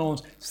almal van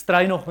ons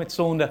stry nog met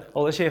sonde,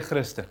 al is jy 'n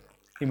Christen.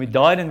 Jy moet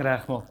daai ding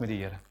regmaak met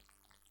die Here.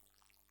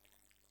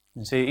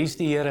 En sê, U is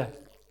die Here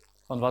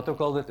van wat ook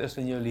al dit is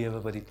in jou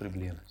lewe wat die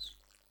probleem is.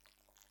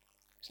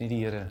 Is nie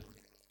die Here,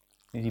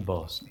 nie die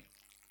baas nie.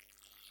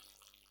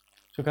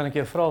 So kan ek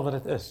jou vra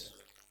wat dit is.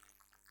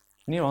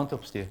 Nie jou hand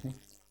opsteek nie.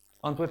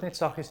 Antwoord net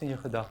saggies in jou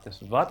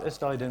gedagtes. Wat is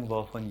daai ding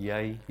waarvan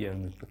jy jou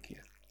moet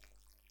bekeer?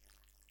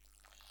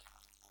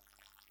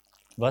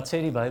 Wat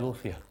sê die Bybel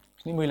vir jou?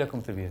 Is nie moeilik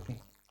om te weet nie.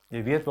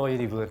 Jy weet waar jy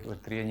die woord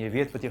oortree en jy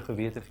weet wat jou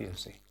gewete vir jou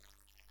sê.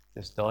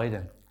 Dis daai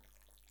ding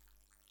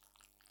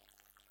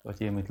wat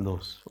jy moet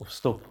los, of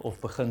stop, of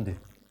begin doen,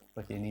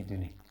 wat jy nie doen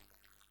nie.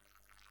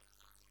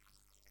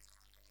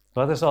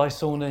 Wat is daai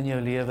sonde in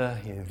jou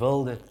lewe? Jy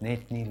wil dit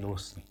net nie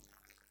los nie.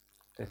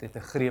 Dit het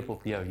 'n greep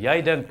op jou.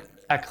 Jy dink,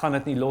 ek gaan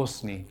dit nie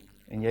los nie,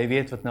 en jy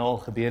weet wat nou al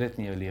gebeur het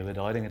in jou lewe,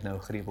 daai ding het nou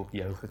 'n greep op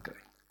jou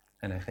gekry,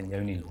 en hy gaan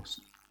jou nie los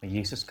nie, maar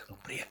Jesus kan hom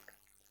breek.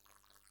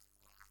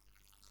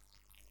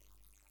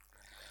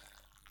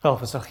 Wel,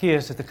 vir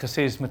Saggeus het ek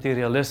gesê is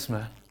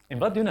materialisme, en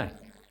wat doen hy?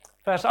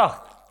 Vers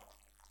 8.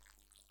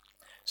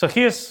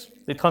 Saggeus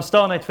het gaan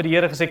staan, hy het vir die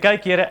Here gesê,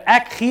 kyk Here,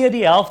 ek gee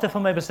die helfte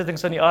van my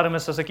besittings aan die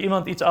armes, as ek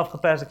iemand iets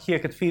afgepers, ek gee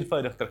ek het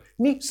 4voudig terug.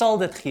 Nie sal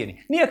dit gee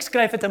nie. Nie ek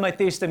skryf dit in my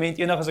testament,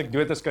 eendag as ek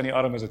dood is, kan die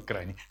armes dit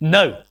kry nie.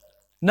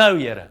 Nou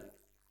Here,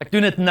 ek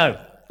doen dit nou.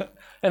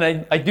 En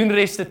hy doen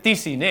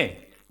restituisie,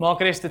 nee, maak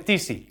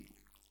restituisie.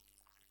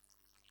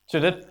 So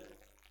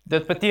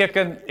dit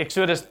beteken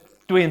Exodus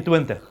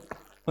 22.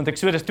 Want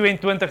Exodus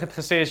 22 het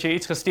gesê, as jy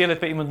iets gesteel het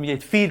by iemand, moet jy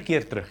het 4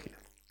 keer teruggee.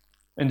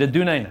 En dit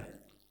doen hy nou.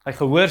 Hy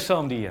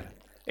gehoorsaam die Here.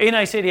 En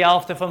hy sê die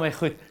helfte van my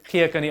goed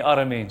gee ek aan die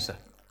arme mense.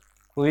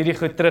 wil hierdie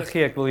goed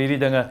teruggee, ek wil hierdie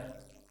dinge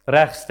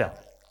regstel.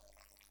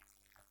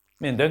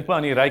 Dink maar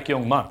aan die ryk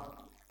jong man.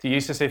 Toe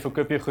Jesus sê,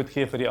 verkoop jou goed,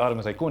 gee vir die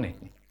armes, hy kon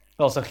net nie.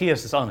 Wel, sy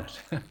gees is anders.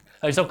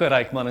 Hy is ook 'n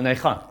ryk man en hy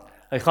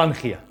gaan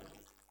gee.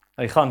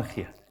 Hy gaan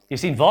gee. Jy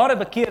sien, ware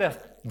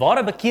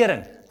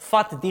bekering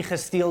vat die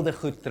gesteelde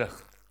goed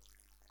terug.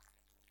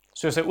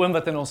 Soos 'n oom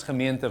wat in ons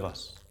gemeente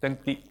was.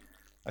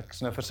 Ek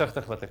is nou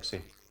versigtig wat ek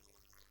sê.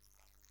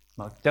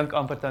 Maar ek dink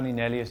amper Tannie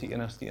Nelly is die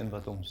enigste een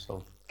wat hom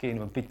sal ken,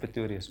 want Piet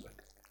Pretorius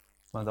ook.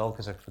 Maar dalk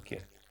is ek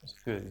verkeerd. Dis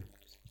vir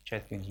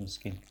chatings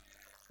miskien.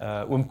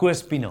 Oom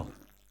Koos Pinaar.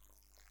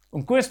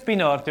 Oom Koos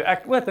Pinaar, toe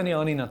ek aan die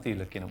Annie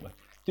natuurlik ken hom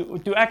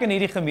ook. Toe ek in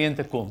hierdie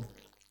gemeente kom,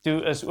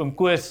 toe is oom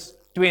Koos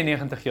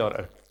 92 jaar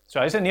oud. So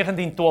hy is in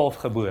 1912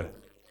 gebore.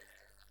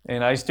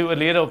 En hy is toe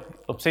oorlede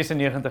op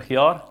 96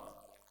 jaar.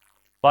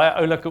 Baie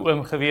oulike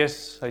oom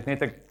gewees. Hy het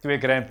net 2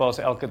 grandpas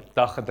elke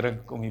dag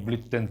gedrink om die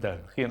bloed te hou.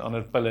 Geen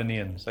ander pille nie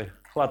in. Sy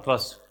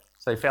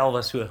vel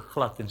was so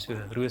glad en so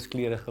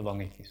rooskleurige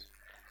wangetjies.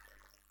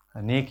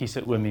 'n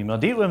netjiese oomie, maar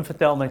die oom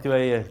vertel my toe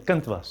hy 'n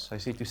kind was. Hy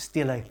sê toe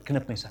steel hy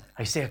knipmesse.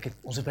 Hy sê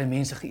ons het by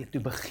mense geëet,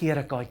 toe begeer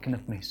ek daai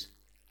knipmes.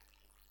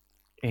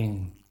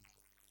 En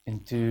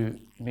toe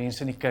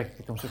mense nie kyk,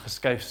 het hom so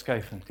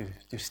geskuif en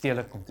toe steel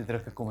ek hom, toe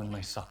druk ek hom in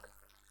my sak.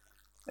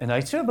 En hy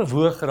het so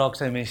bewoog geraak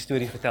sy my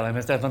storie vertel.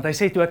 Want hy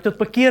sê toe ek tot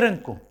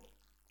bekering kom,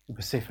 toe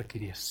besef ek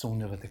hierdie is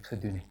sonde wat ek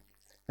gedoen het.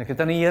 En ek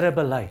het aan die Here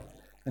bely.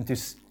 En toe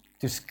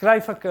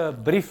skryf ek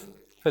 'n brief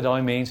vir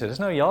daai mense. Dis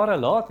nou jare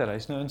later,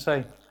 hy's nou in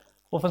sy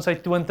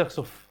 20s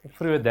of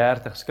vroeë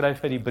 30,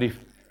 skryf hy die brief,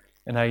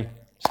 en hy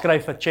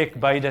skryf 'n cheque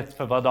by dit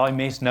vir wat daai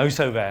mes nou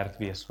sou werd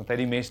wees, want hy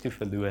het die mes toe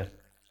verloor,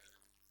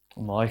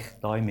 om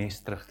daai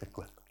mes terug te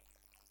koop.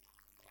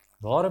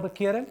 Ware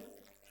bekering,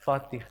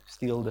 vat die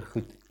gesteelde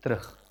goed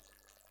terug.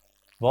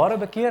 Ware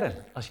bekering,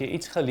 as jy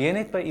iets geleen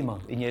het by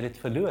iemand, en jy dit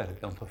verloor,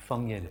 dan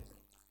vervang jy dit.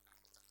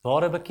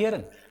 Ware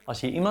bekering,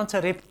 as jy iemand se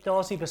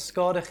reputasie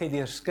beskadig het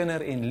deur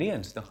skinder en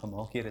leuns, dan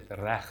maak jy dit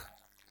reg.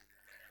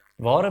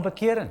 Ware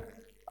bekering,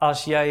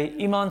 as jy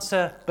iemand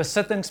se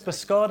besittings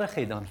beskadig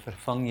het, dan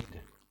vervang jy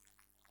dit.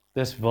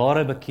 Dis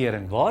ware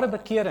bekering. Ware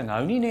bekering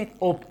hou nie net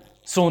op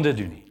sonde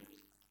doen nie.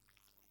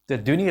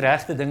 Dit doen die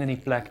regte ding in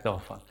die plek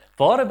daarvan.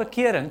 Ware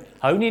bekering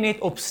hou nie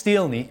net op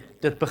steel nie,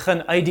 dit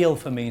begin uitdeel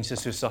vir mense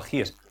soos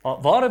Saggeus.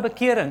 Ware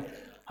bekering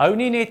hou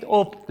nie net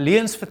op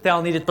leuns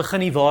vertel nie, dit begin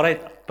die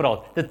waarheid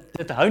praat.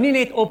 Dit hou nie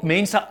net op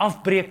mense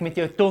afbreek met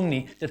jou tong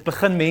nie, dit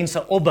begin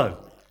mense opbou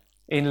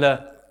en hulle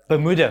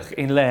bemoedig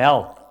en hulle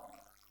help.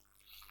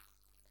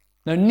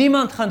 Nou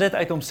niemand gaan dit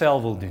uit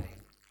homself wil doen nie,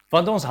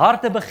 want ons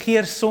harte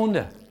begeer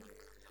sonde.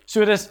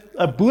 So dis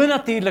 'n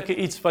bonatuurlike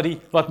iets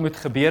wat moet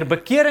gebeur.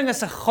 Bekering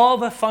is 'n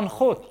gawe van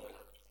God.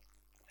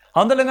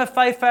 Handelinge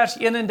 5 vers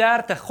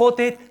 31, God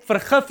het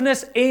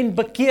vergifnis en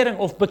bekering,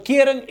 of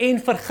bekering en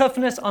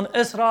vergifnis aan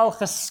Israel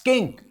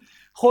geskenk.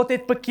 God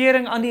het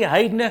bekering aan die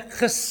heidene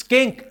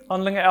geskenk,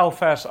 Handelinge 11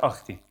 vers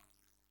 18.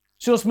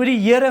 So ons moet die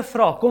Here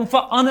vra, kom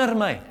verander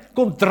my,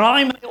 kom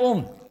draai my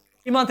om.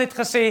 Iemand het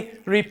gesê,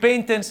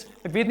 repentance,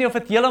 ek weet nie of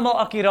dit heeltemal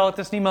akkuraat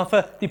is nie, maar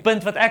vir die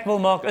punt wat ek wil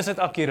maak, is dit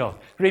akkuraat.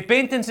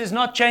 Repentance is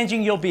not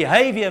changing your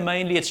behavior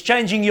mainly, it's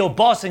changing your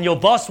boss, and your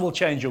boss will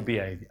change your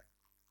behavior.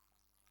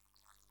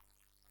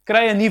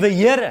 Kry 'n nuwe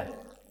Here,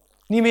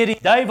 nie meer die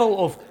duiwel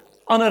of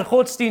ander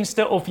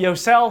godsdienste of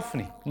jouself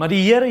nie, maar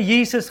die Here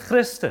Jesus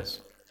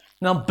Christus.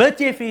 Dan bid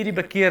jy vir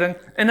hierdie bekering,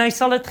 en hy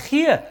sal dit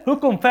gee.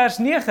 Hoekom? Vers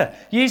 9,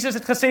 Jesus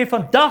het gesê,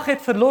 vandag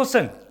het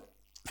verlossing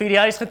vir die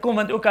huis gekom,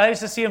 want ook hy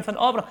is 'n seun van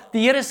Abraham.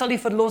 Die Here sal die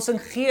verlossing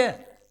gee.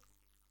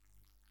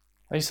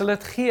 Hy sal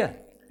dit gee.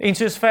 En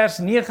soos vers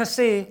 9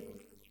 sê,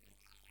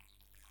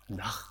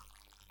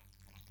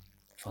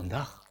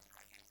 vandag.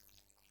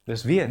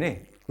 Dis weer,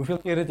 nee. Hoeveel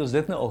keer het ons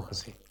dit nou al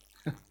gesê?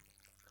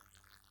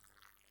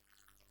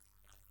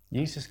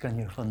 Jesus kan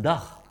jou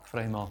vandag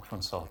vrymaak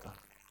van Satan.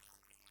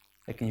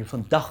 Hy kan jou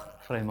vandag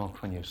vrymaak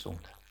van jou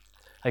sonde.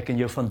 Hy kan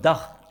jou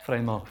vandag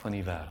vrymaak van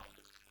die wêreld.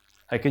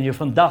 Hy kan jou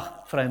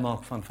vandag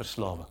vrymaak van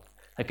verslawing.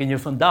 Hy kan jou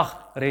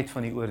vandag red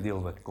van die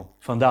oordeel wat kom.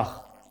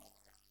 Vandag.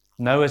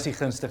 Nou is die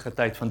gunstige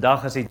tyd.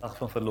 Vandag is die dag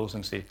van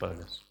verlossing, sê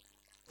Paulus.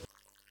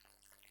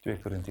 2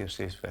 Korintiërs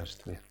 6 vers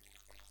 2.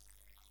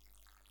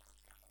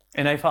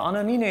 En hy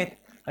verander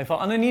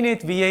nie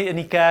net wie jy in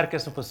die kerk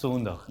is op 'n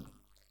Sondag nie.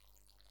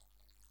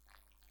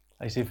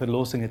 Hy sê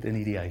verlossing het in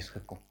hierdie huis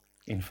gekom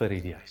en vir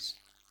hierdie huis.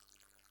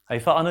 Hy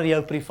verander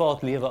jou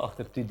privaat lewe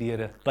agter toe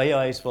deure by jou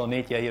huis waar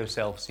net jy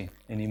jouself sien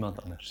en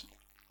niemand anders nie.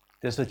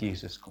 Dis wat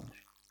Jesus kom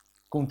doen.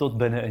 Kom tot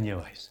binne in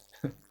jou huis.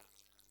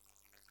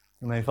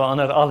 En hy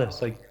verander alles.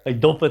 Hy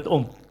dop dit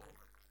om.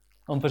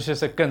 Amper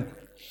soos 'n kind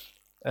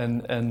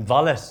in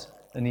Wallis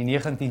in die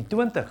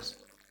 1920s.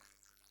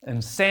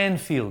 In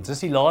Sandfields, dis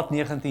die laat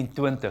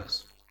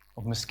 1920s,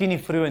 of miskien die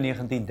vroeë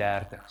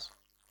 1930s.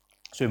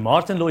 So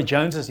Martin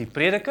Lloyd-Jones is die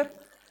prediker,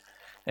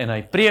 en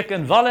hy preek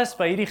in Wallis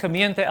by hierdie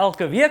gemeente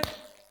elke week,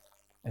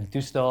 en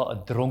toe staan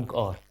 'n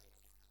dronkaard.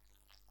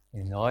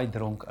 En daai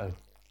dronk ou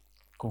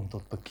kom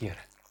tot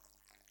bekering.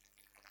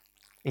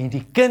 En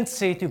die kind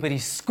sê toe by die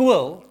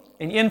skool,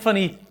 en een van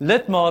die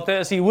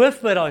lidmate is die hoof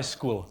by daai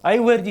skool. Hy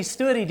hoor die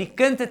storie, die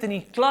kind het in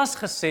die klas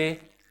gesê,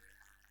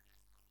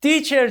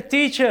 Teacher,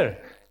 teacher,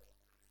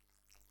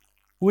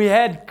 we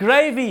had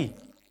gravy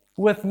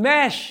with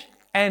mash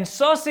and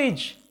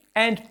sausage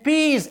and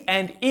peas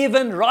and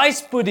even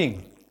rice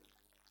pudding.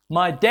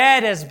 My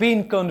dad has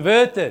been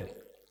converted.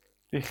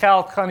 Die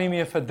geld gaan nie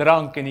meer vir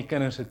drank en die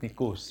kinders het nie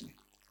kos nie.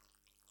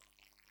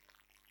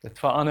 Dit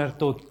verander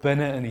tot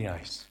binne in die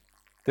huis.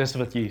 Dis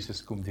wat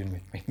Jesus kom doen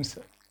met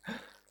mense.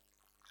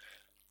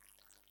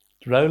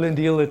 Roland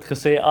Deal het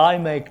gesê, I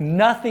make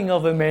nothing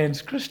of a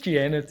man's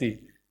Christianity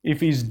if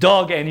his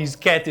dog and his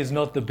cat is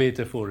not the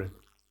better for it.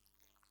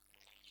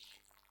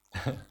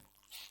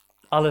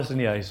 Alles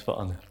in die huis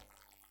verander.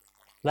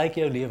 Lyk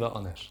jou lewe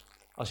anders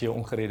as jou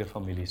ongeredde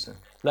familie sin.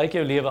 Lyk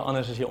jou lewe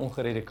anders as jou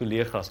ongeredde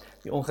kollegas,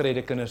 die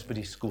ongeredde kinders by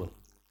die skool,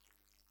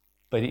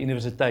 by die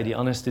universiteit, die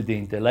ander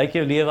studente. Lyk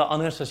jou lewe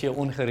anders as jou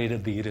ongeredde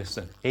bure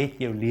sin. Het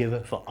jou lewe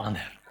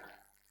verander.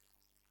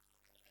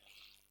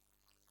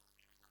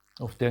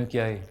 Of dink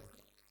jy,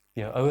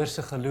 jou ouers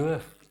se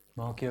geloof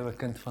maak jou 'n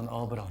kind van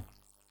Abraham.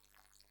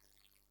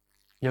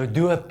 Jou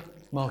doop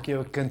maak jou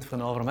 'n kind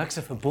van Abraham. Ek's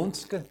 'n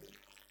verbondskind.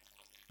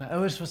 My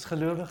ouers was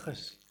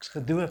gelowiges. Ek's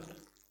gedoop.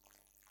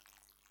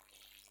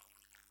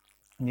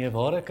 Nee,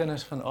 ware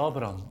kinders van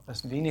Abraham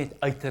is nie net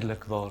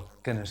uiterlik waar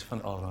kinders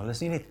van Abraham. Hulle is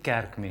nie net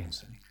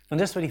kerkmense nie.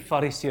 Want dis wat die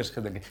Fariseërs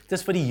gedink het.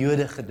 Dis wat die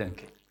Jode gedink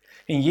het.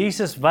 En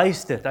Jesus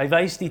wys dit. Hy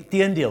wys die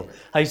teendeel.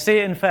 Hy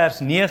sê in vers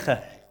 9,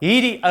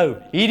 hierdie ou,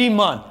 hierdie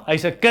man,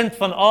 hy's 'n kind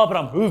van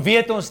Abraham. Hoe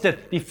weet ons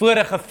dit? Die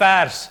vorige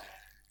vers.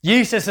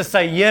 Jesus is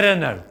sy Here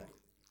nou.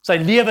 Sy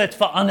lewe het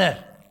verander.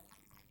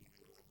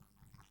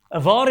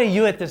 'n Ware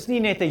Jood is nie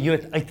net 'n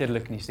Jood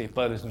uiterlik nie, sê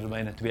Paulus in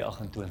Romeine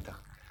 2:28.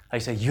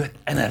 Hy's 'n Jood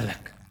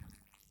innerlik.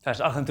 Vers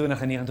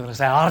 28 en 29,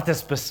 sy hart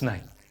is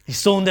besny. Die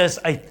sonde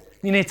is uit.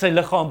 Nie net sy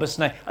liggaam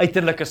besny.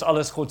 Uiterlik is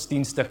alles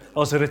godsdienstig.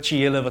 Daar's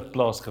rituele wat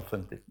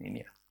plaasgevind het.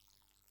 Nee.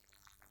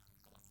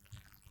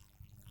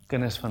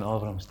 Kinders van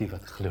Abraham is die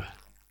wat glo,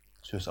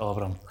 soos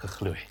Abraham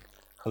geglo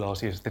het.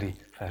 Galasiërs 3,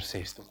 vers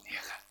 6 tot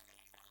 9.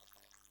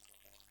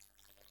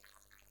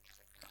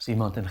 As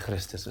iemand in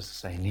Christus is,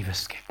 is hy 'n nuwe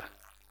skepping.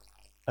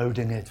 Ou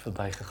dinge het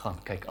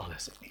verbygegaan, kyk,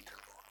 alles het nuut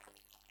geword.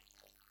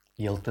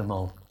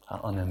 Heeltemal 'n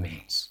ander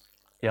mens.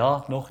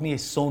 Ja, nog nie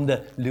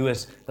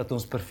sondeloos dat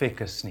ons perfek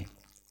is nie.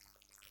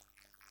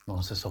 Maar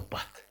ons is op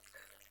pad.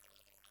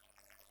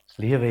 Ons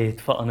lewe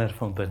het verander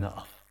van binne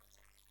af.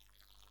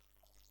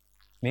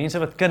 Mense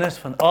wat kinders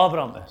van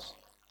Abraham is,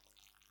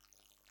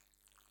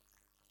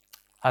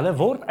 hulle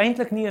word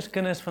eintlik nie eers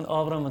kinders van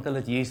Abraham, want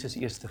hulle het Jesus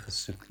eers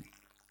gesoek nie.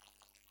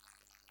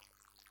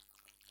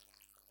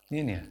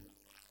 Nee.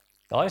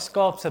 Daai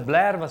skaap se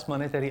bler was maar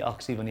net 'n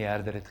reaksie van die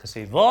herder het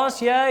gesê, "Waar's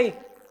jy?"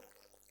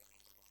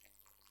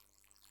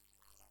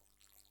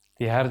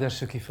 Die herder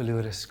soek die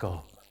verlore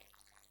skaap.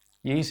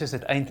 Jesus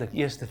het eintlik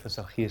eers vir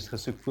sy gees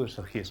gesoek, voor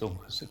sy gees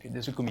omgesoek het.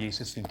 Dis hoekom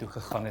Jesus toe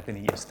gegaan het in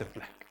die eerste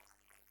plek.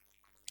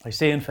 Hy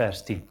sê in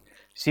vers 10,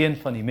 Seun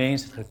van die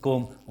mens het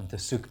gekom om te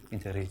soek en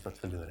te red wat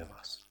verlore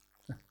was.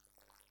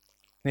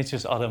 Net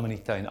soos Adam in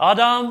die tuin.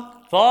 Adam,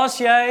 waar's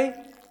jy?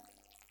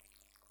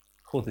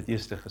 God het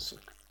eers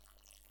gesoek.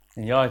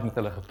 En ja, hy het met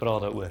hulle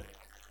gepraat daaroor.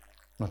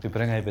 Maar toe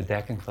bring hy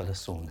bedekking vir hulle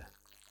sonde.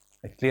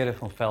 Hy het klere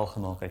van vel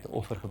gemaak, hy het 'n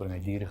offer gebring, hy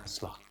het diere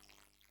geslag.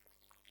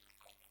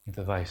 Om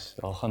te wys,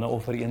 daar gaan 'n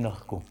offer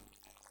eendag kom,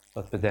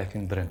 wat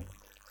bedekking bring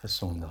vir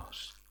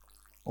sondaars.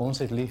 Ons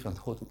het lief, want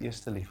God het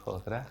eers lief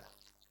gehad, reg?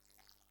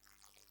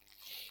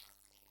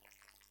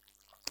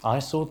 I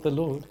sought the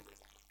Lord,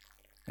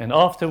 and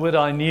afterward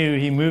I knew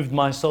He moved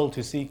my soul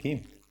to seek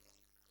Him,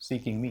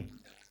 seeking me.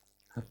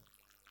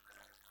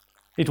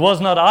 It was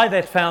not I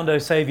that found, O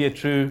Saviour,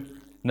 true,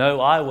 no,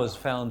 I was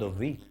found of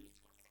Thee.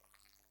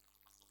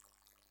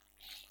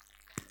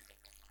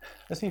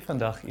 Is hier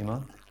vandag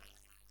iemand?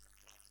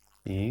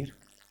 Hier,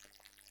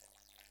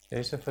 jy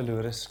is 'n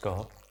verlore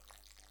skaap,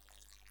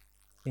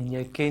 en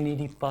jy ken nie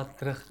die pad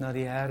terug na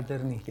die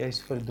herder nie, jy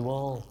is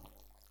verdwaal.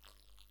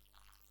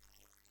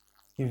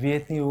 Jy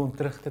weet nie hoe om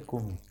terug te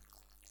kom nie.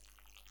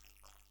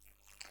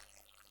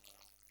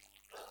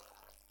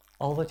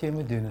 Al wat jy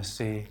moet doen is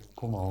sê,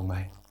 kom haal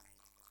my.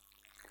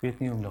 Ek weet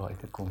nie hoe om daar uit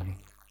te kom nie,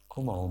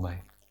 kom haal my.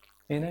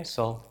 En hy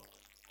sal,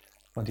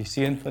 want die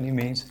Seun van die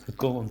mens het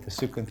gekom om te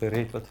soek en te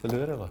red wat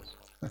verlore was.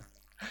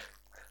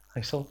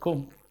 Hy sal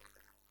kom.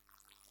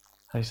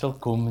 Hy sal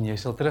kom en jy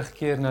sal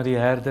terugkeer na die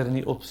herder en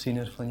die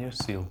opsiener van jou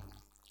siel.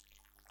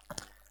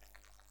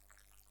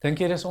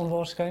 Dink jy dis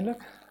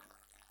onwaarskynlik?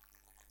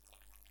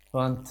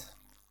 Want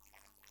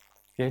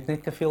jy het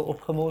net te veel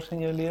opgemors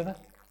in jou lewe?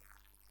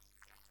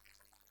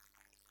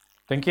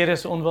 Dink jy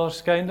dis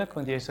onwaarskynlik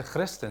want jy is 'n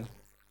Christen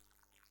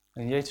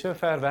en jy het so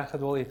ver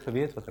weggedwaal, jy het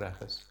geweet wat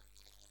reg is.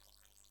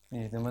 En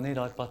jy het nou maar net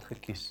daai pad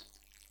gekies.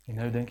 En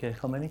nou dink jy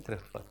gaan my nie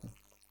terugvat nie.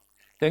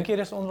 Dink jy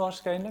dis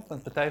onwaarskynlik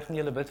want party van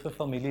julle bid vir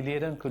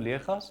familielede en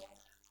kollegas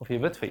of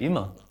jy bid vir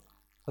iemand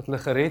dat hulle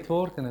gered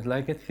word en dit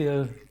lyk dit vir jou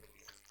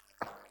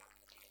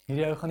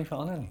hierdie ou gaan nie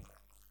verander nie.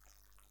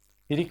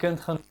 Hierdie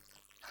kind gaan,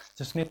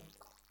 dit is net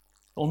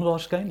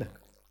onwaarskynlik.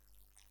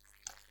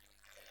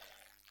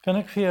 Kan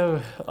ek vir jou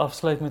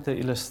afsluit met 'n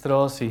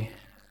illustrasie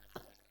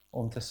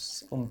om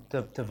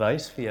te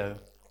wys vir jou,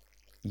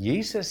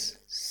 Jesus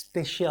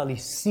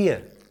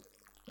spesialiseer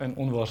in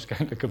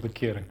onwaarskynlike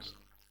bekerings.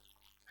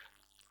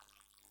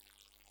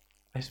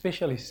 Hy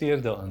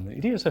spesialiseer daarin.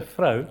 Hierdie is 'n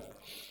vrou,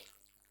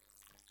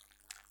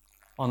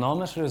 haar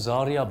naam is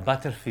Rosaria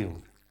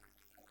Butterfield.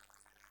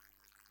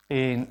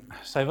 En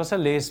sy was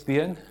 'n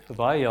lesbien vir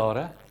baie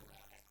jare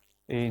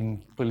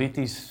en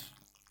polities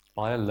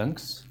baie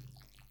links.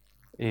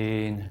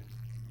 En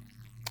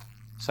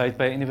sy het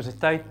by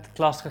universiteit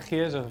klas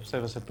gegee, sy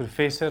was 'n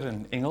professor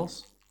in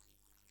Engels.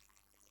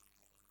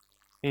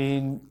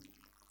 En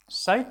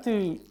sy het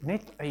toe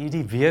net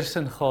hierdie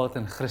weerstand gehad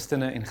in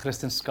Christene en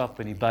Christendom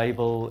en die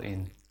Bybel,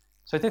 en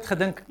sy het net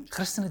gedink,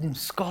 Christene doen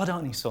skade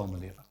aan die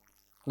samelewing.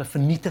 Hulle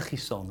vernietig die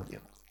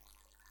samelewing.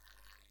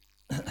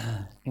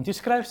 En toe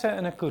skryf sy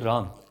in 'n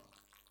koerant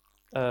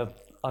 'n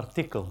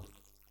artikel,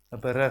 'n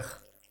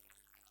berig.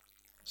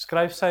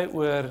 Skryf sy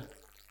oor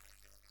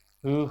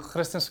hoe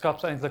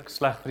Christendom eintlik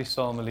sleg vir die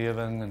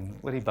samelewing en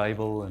oor die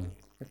Bybel en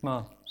net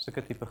maar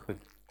sulke tipe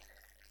goed.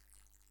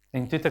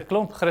 En toe 'n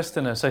klomp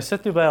Christene, sy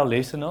sit toe by haar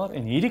lesenaar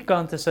en hierdie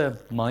kant is 'n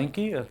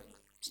mandjie, 'n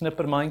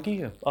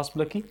snippermandjie, 'n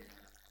asblikkie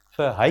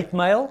vir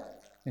hate-mail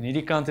en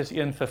hierdie kant is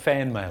een vir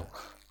fan-mail.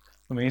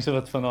 Vir mense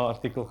wat van haar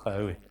artikel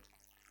gehou het.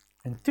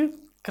 En toe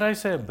kry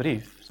sy 'n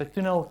brief. Sy het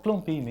toe nou 'n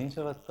klompie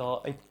mense wat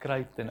daar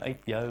uitkruip en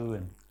uitjou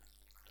en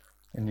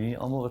nie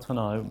almal wat van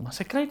haar hou, maar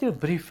sy kry toe 'n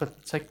brief wat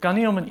sy kan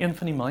nie om in een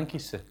van die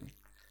mandjies sit nie.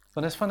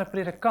 Want dit is van 'n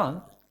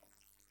predikant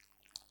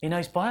en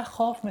hy's baie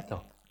gaaf met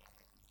haar.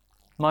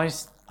 Maar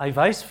hy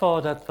wys vir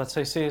haar dat wat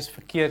sy sê is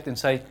verkeerd en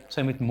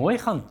sy moet mooi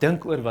gaan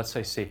dink oor wat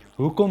sy sê.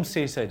 Hoekom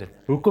sê sy dit?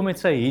 Hoekom het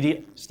sy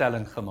hierdie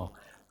stelling gemaak?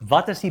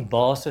 Wat is die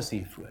basis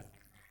hiervoor?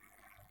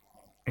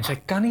 En sy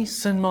kan nie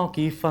sin maak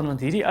hiervan, want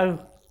hierdie ou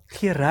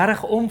gee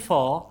regtig om vir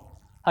haar.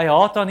 Hy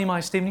haat haar nie, maar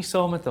hy stem nie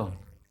saam met haar.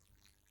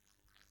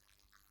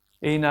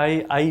 En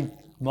hy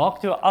maak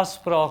toe 'n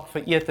afspraak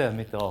vir ete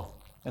met haar.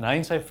 En hy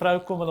en sy vrou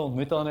kom, hulle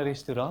ontmoet haar in 'n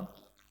restaurant.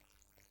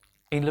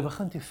 En hulle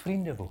begin toe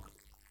vriende word.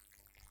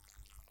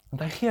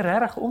 Want hy gee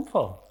regtig om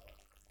vir haar.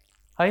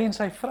 Hy en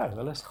sy vrou,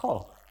 hulle is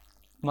gaaf.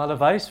 Maar hulle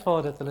wys vir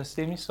haar dat hulle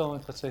stem nie saam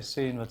met wat sy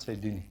sê en wat sy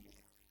doen nie.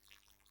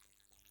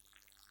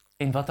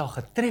 En wat haar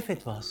getref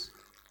het was,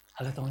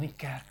 hulle het haar nie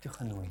kerk toe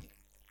genooi nie.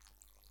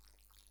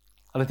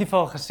 Hulle het nie vir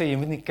haar gesê, jy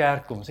moet nie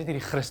kerk kom, sê hierdie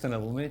Christene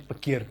wil net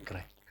bekeer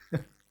kry.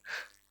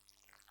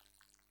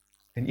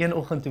 En een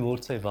oggend toe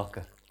word sy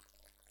wakker.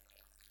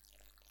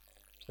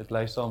 Sy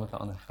bly saam met 'n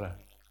ander vrou.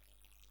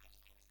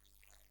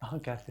 Sy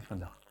gaan kerk toe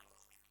vandag.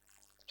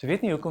 Sy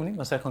weet nie hoekom nie,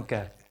 maar sy gaan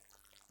kerk.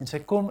 En sy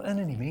kom in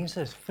en die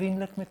mense is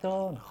vriendelik met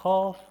haar en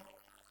gaaf.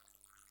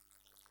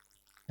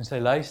 En sy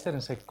luister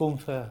en sy kom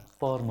vir 'n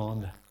paar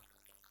maande.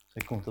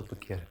 Sy kom tot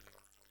bekering.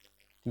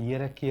 Die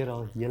Here keer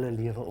haar hele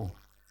lewe om.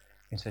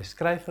 En sy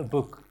skryf 'n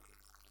boek.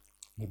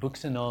 Die boek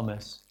se naam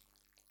is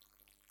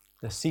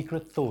The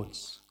Secret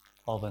Thoughts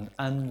of an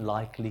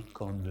Unlikely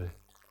Convert.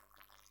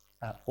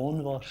 'n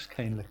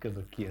onwaarskynlike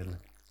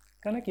bekeerling.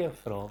 Kan ek jou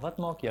vra, wat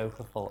maak jou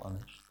geval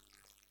anders?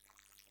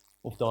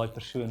 Of daai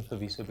persoon vir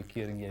wie se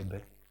bekering jy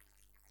bid?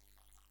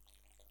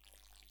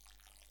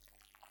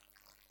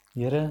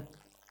 Here,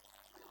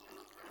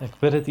 ek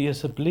bid dat U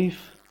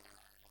asseblief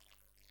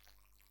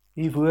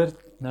U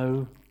woord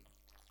nou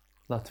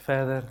laat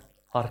verder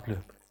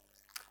hardloop.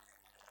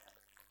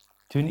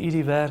 Doen U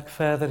die werk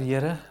verder,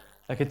 Here.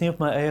 Ek het nie op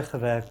my eie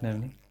gewerk nou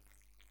nie.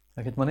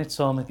 Ek het maar net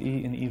saam met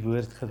U en U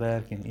woord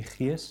gewerk en U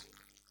Gees.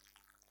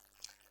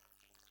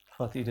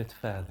 Vat U dit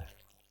verder.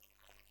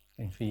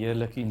 En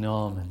verheerlik U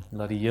naam en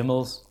laat die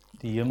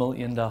hemel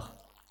eendag,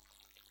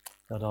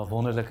 dat daar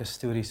wonderlike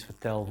stories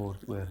vertel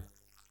word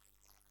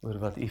oor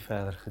wat U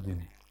verder gedoen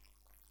het.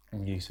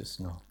 In Jesus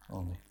naam.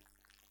 Amen.